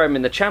got the Prem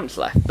and the Champs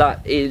left.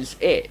 That is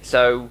it.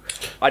 So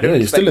I don't. Yeah,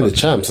 you're still in the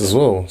much- champs as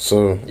well,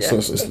 so Yeah.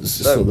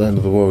 it's not the end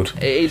of the world.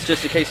 It is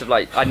just a case of,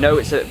 like, I know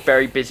it's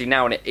very busy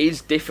now and it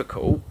is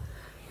difficult,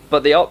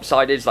 but the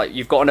upside is, like,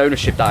 you've got an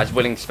ownership that is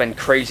willing to spend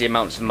crazy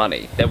amounts of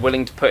money. They're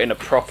willing to put in a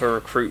proper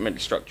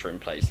recruitment structure in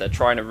place. They're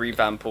trying to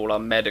revamp all our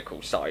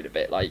medical side of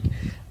it. Like,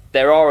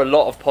 there are a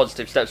lot of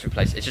positive steps in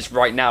place. It's just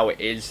right now it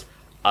is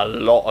a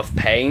lot of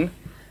pain,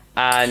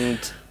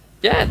 and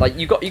yeah, like,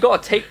 you got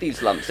to take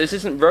these lumps. This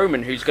isn't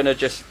Roman who's going to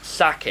just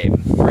sack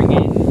him, bring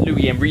in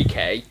Luis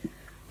Enrique,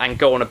 and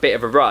go on a bit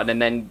of a run,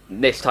 and then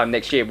this time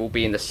next year we'll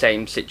be in the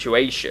same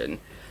situation.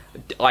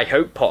 I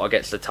hope Potter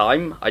gets the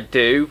time. I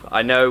do.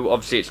 I know,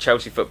 obviously, it's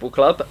Chelsea Football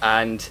Club,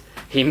 and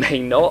he may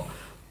not.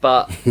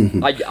 But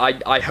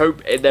I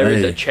hope there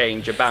is a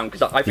change abound,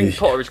 because I think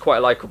Potter is quite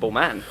a likeable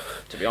man,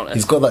 to be honest.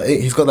 He's got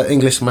that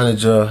English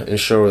manager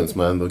insurance,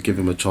 man. They'll give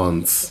him a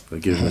chance. They'll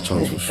give him a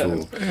chance for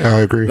sure. Yeah, I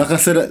agree. Like I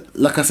said at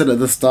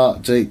the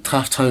start, Jake,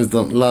 tough times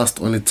don't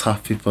last, only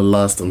tough people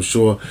last. I'm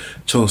sure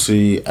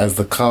Chelsea, as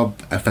the club,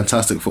 a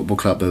fantastic football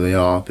club that they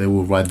are, they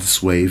will ride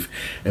this wave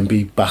and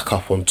be back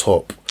up on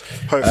top.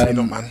 Hopefully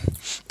not, man.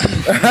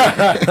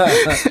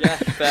 Yeah,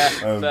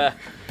 fair.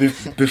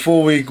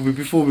 Before we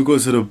go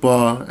to the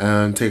bar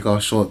and take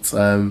our shots,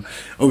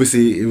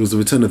 obviously it was the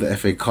return of the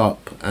FA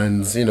Cup,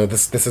 and you know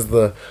this is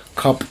the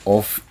cup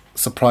of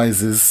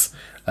surprises.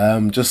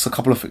 Just a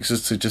couple of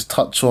fixtures to just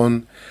touch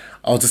on.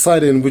 I was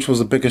deciding which was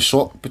a bigger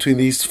shock between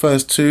these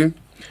first two,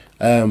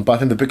 but I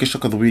think the biggest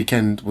shock of the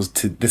weekend was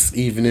to this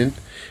evening,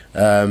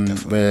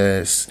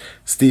 where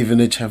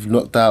Stevenage have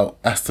knocked out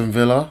Aston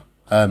Villa,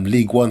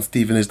 League One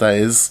Stevenage that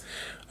is.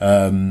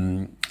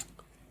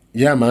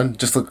 Yeah, man,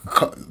 just the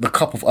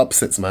cup of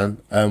upsets, man.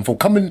 For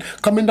coming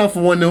down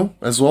from 1-0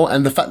 as well,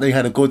 and the fact that he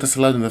had a goal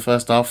disallowed in the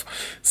first half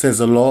says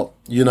a lot.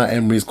 Unai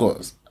Emery's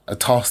got a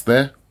task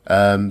there.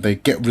 They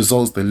get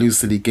results, they lose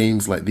silly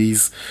games like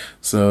these.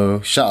 So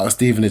shout out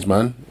Stevenage,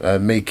 man,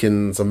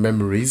 making some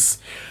memories.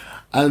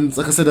 And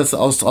like I said, I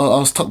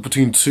was stuck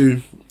between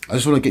two. I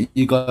just want to get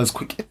you guys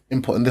quick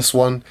input on this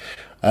one.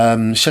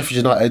 Sheffield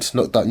United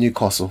knocked out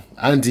Newcastle.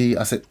 Andy,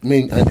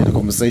 me and Andy had a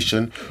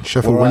conversation.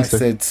 Sheffield where Wednesday.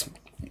 I said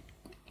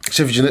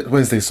Sheffield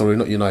Wednesday, sorry,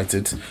 not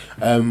United.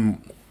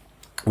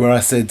 Where I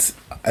said,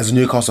 as a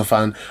Newcastle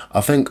fan,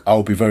 I think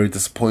I'll be very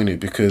disappointed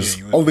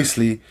because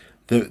obviously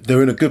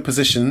they're in a good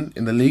position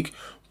in the league,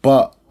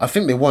 but I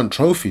think they won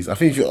trophies. I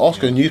think if you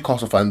ask a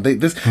Newcastle fan,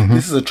 this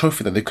is a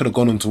trophy that they could have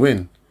gone on to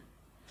win.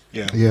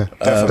 Yeah,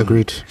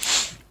 agreed.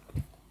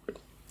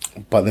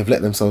 But they've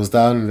let themselves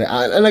down,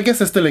 and I guess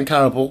they're still in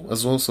Carabao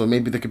as well, so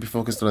maybe they could be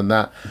focused on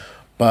that.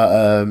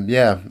 But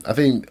yeah, I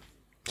think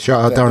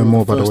Shout out they Darren were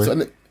Moore, by the first way.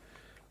 to-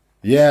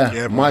 Yeah,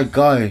 Yeah, man. my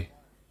guy.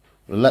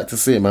 We'd like to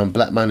see it, man.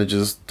 Black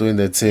managers doing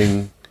their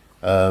thing.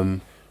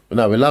 But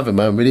no, we love it,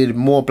 man. We need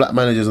more black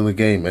managers in the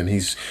game, and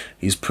he's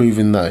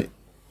proven that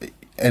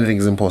anything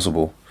is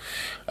impossible.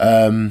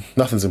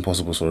 Nothing's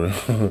impossible, sorry.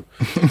 And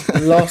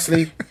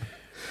lastly,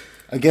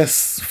 I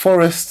guess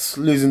Forest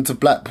losing to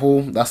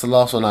Blackpool. That's the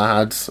last one I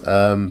had.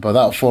 But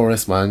that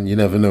Forest, man, you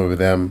never know with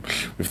them.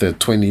 With their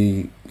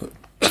 200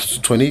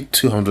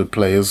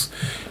 players.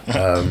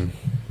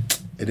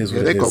 It is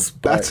what They it got is.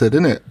 battered,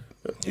 innit?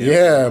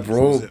 Yeah,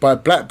 bro. By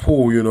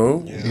Blackpool, you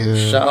know. Yeah.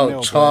 Shout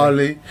out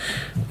Charlie.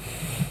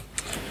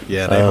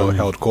 Yeah, they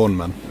held corn,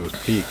 man. It was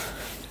peak.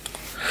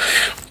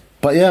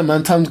 But yeah,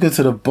 man, time to go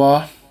to the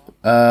bar.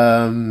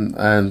 And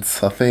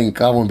I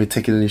think I won't be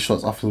taking any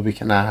shots after the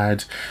weekend I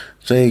had.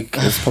 Jake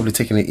is probably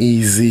taking it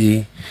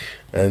easy.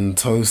 And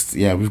Toast,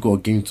 yeah, we've got a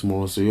game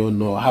tomorrow, so you'll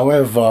know.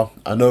 However,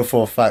 I know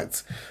for a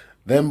fact,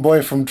 them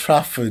boy from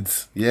Trafford,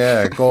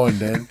 yeah, go on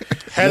then.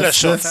 Hella Let's-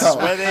 shots. let's-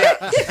 Where they at?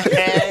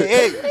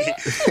 Hey,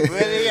 where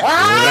they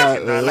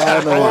at?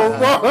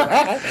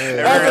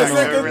 That's the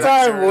second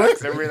time, boy.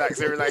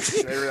 Relax.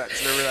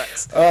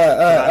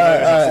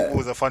 Alright.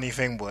 Football's a funny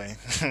thing, boy.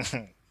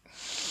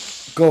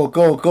 Go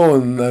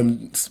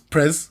on,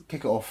 Prez,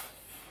 kick it off.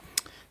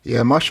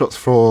 Yeah, my shot's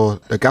for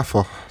the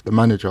gaffer, the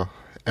manager,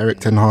 Eric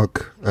Ten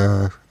Hag.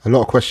 A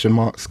lot of question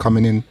marks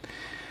coming in.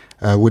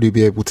 Would he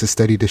be able to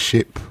steady the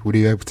ship? Would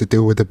he be able to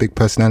deal with the big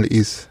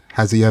personalities?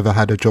 Has he ever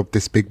had a job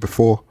this big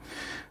before?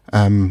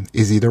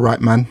 Is he the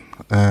right man?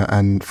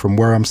 And from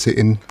where I'm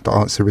sitting, the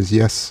answer is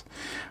yes.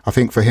 I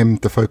think for him,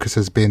 the focus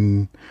has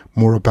been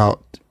more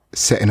about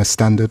setting a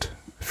standard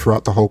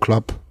throughout the whole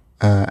club.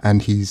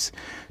 And he's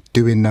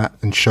doing that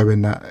and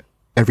showing that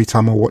every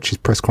time I watch his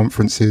press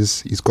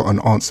conferences, he's got an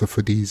answer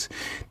for these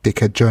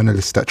dickhead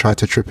journalists that try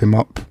to trip him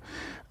up.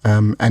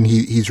 And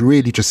he's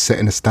really just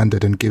setting a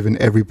standard and giving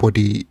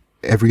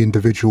every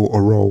individual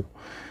a role.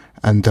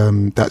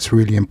 And that's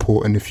really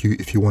important if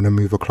you want to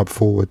move a club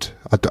forward.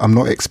 I'm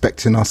not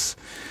expecting us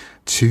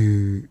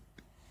to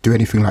do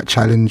anything like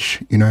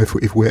challenge. You know,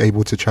 if we're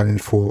able to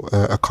challenge for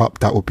a cup,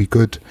 that would be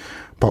good.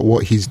 But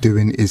what he's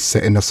doing is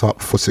setting us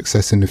up for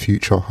success in the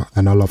future,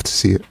 and I love to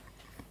see it.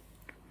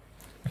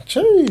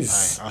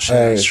 Jeez. I'll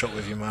share this shot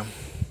with you, man.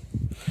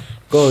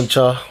 Go on,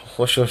 Cha.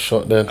 What's your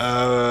shot then?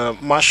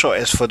 My shot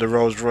is for the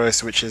Rolls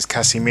Royce, which is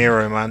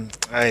Casemiro, man.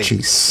 Hey,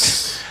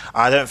 Jeez.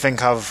 I don't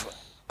think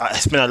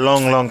it's been a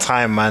long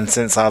time, man,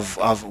 since I've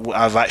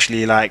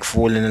actually like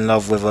fallen in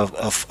love with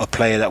a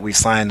player that we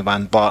signed,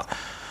 man. But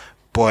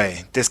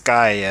boy, this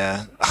guy,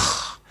 yeah,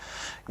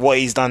 what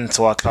he's done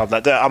to our club.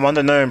 Like, I'm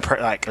under no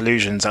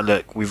illusions that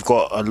look, we've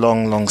got a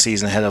long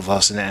season ahead of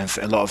us, and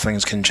a lot of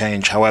things can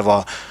change.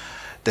 However,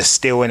 the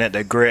steel in it,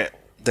 the grit,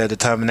 the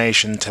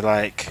determination to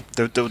like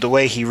the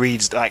way he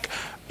reads, like,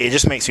 it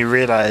just makes me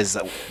realise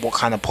that what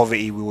kind of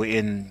poverty we were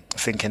in,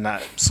 thinking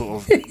that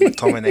sort of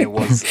McTominay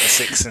was a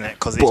six in it,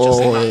 because it's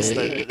just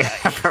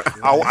nuts.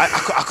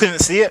 I couldn't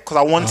see it because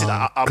I wanted.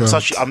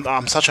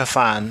 I'm such a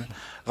fan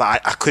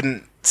that I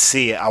couldn't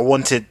see it. I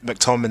wanted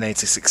McTominay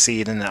to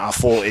succeed in it. I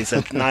thought it's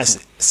a nice,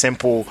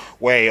 simple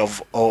way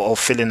of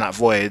filling that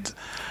void.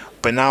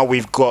 But now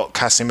we've got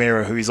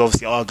Casemiro, who is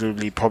obviously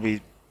arguably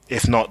probably,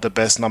 if not the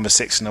best number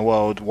 6 in the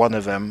world, one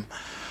of them.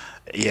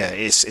 Yeah,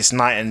 it's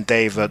night and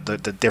day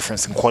the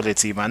difference in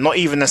quality, man. Not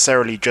even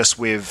necessarily just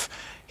with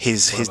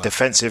his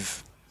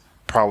defensive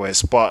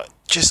prowess, but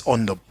just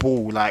on the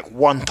ball, like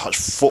one-touch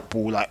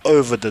football, like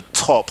over the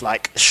top,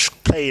 like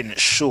playing it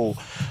short,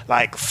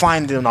 like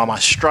finding my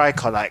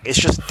striker. Like, it's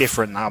just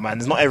different now, man.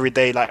 It's not every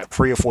day like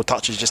 3 or 4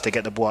 touches just to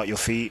get the ball out your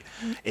feet.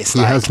 He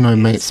has no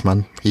mates,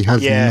 man. He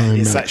has no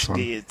mates. It's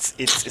actually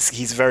it's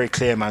he's very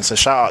clear, man. So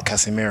shout out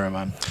Casemiro,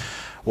 man.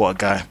 What a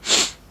guy.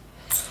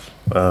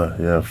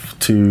 Yeah,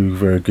 2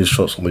 very good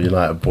shots from the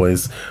United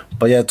boys.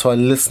 But yeah, to our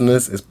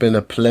listeners, it's been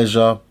a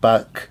pleasure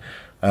back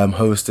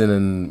hosting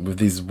and with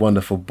these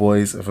wonderful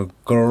boys. Have a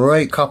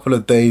great couple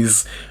of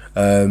days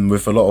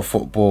with a lot of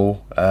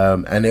football,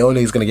 and it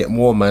only is going to get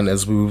more, man,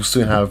 as we will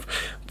soon have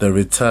the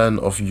return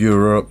of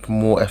Europe,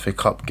 more FA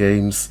Cup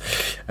games,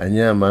 and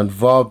yeah, man,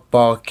 VAR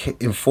Bar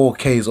in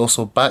 4K is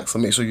also back, so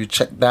make sure you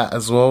check that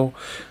as well.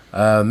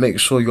 Make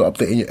sure you're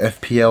updating your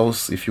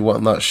FPLs if you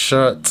want that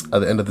shirt at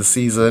the end of the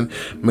season.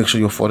 Make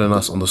sure you're following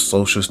us on the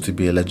socials to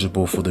be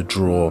eligible for the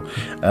draw.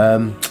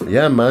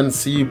 Yeah, man,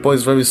 see you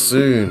boys very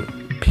soon.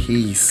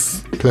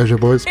 Peace. Pleasure,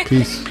 boys.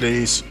 Peace.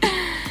 Please.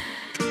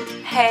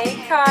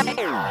 Hey,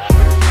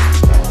 Kai.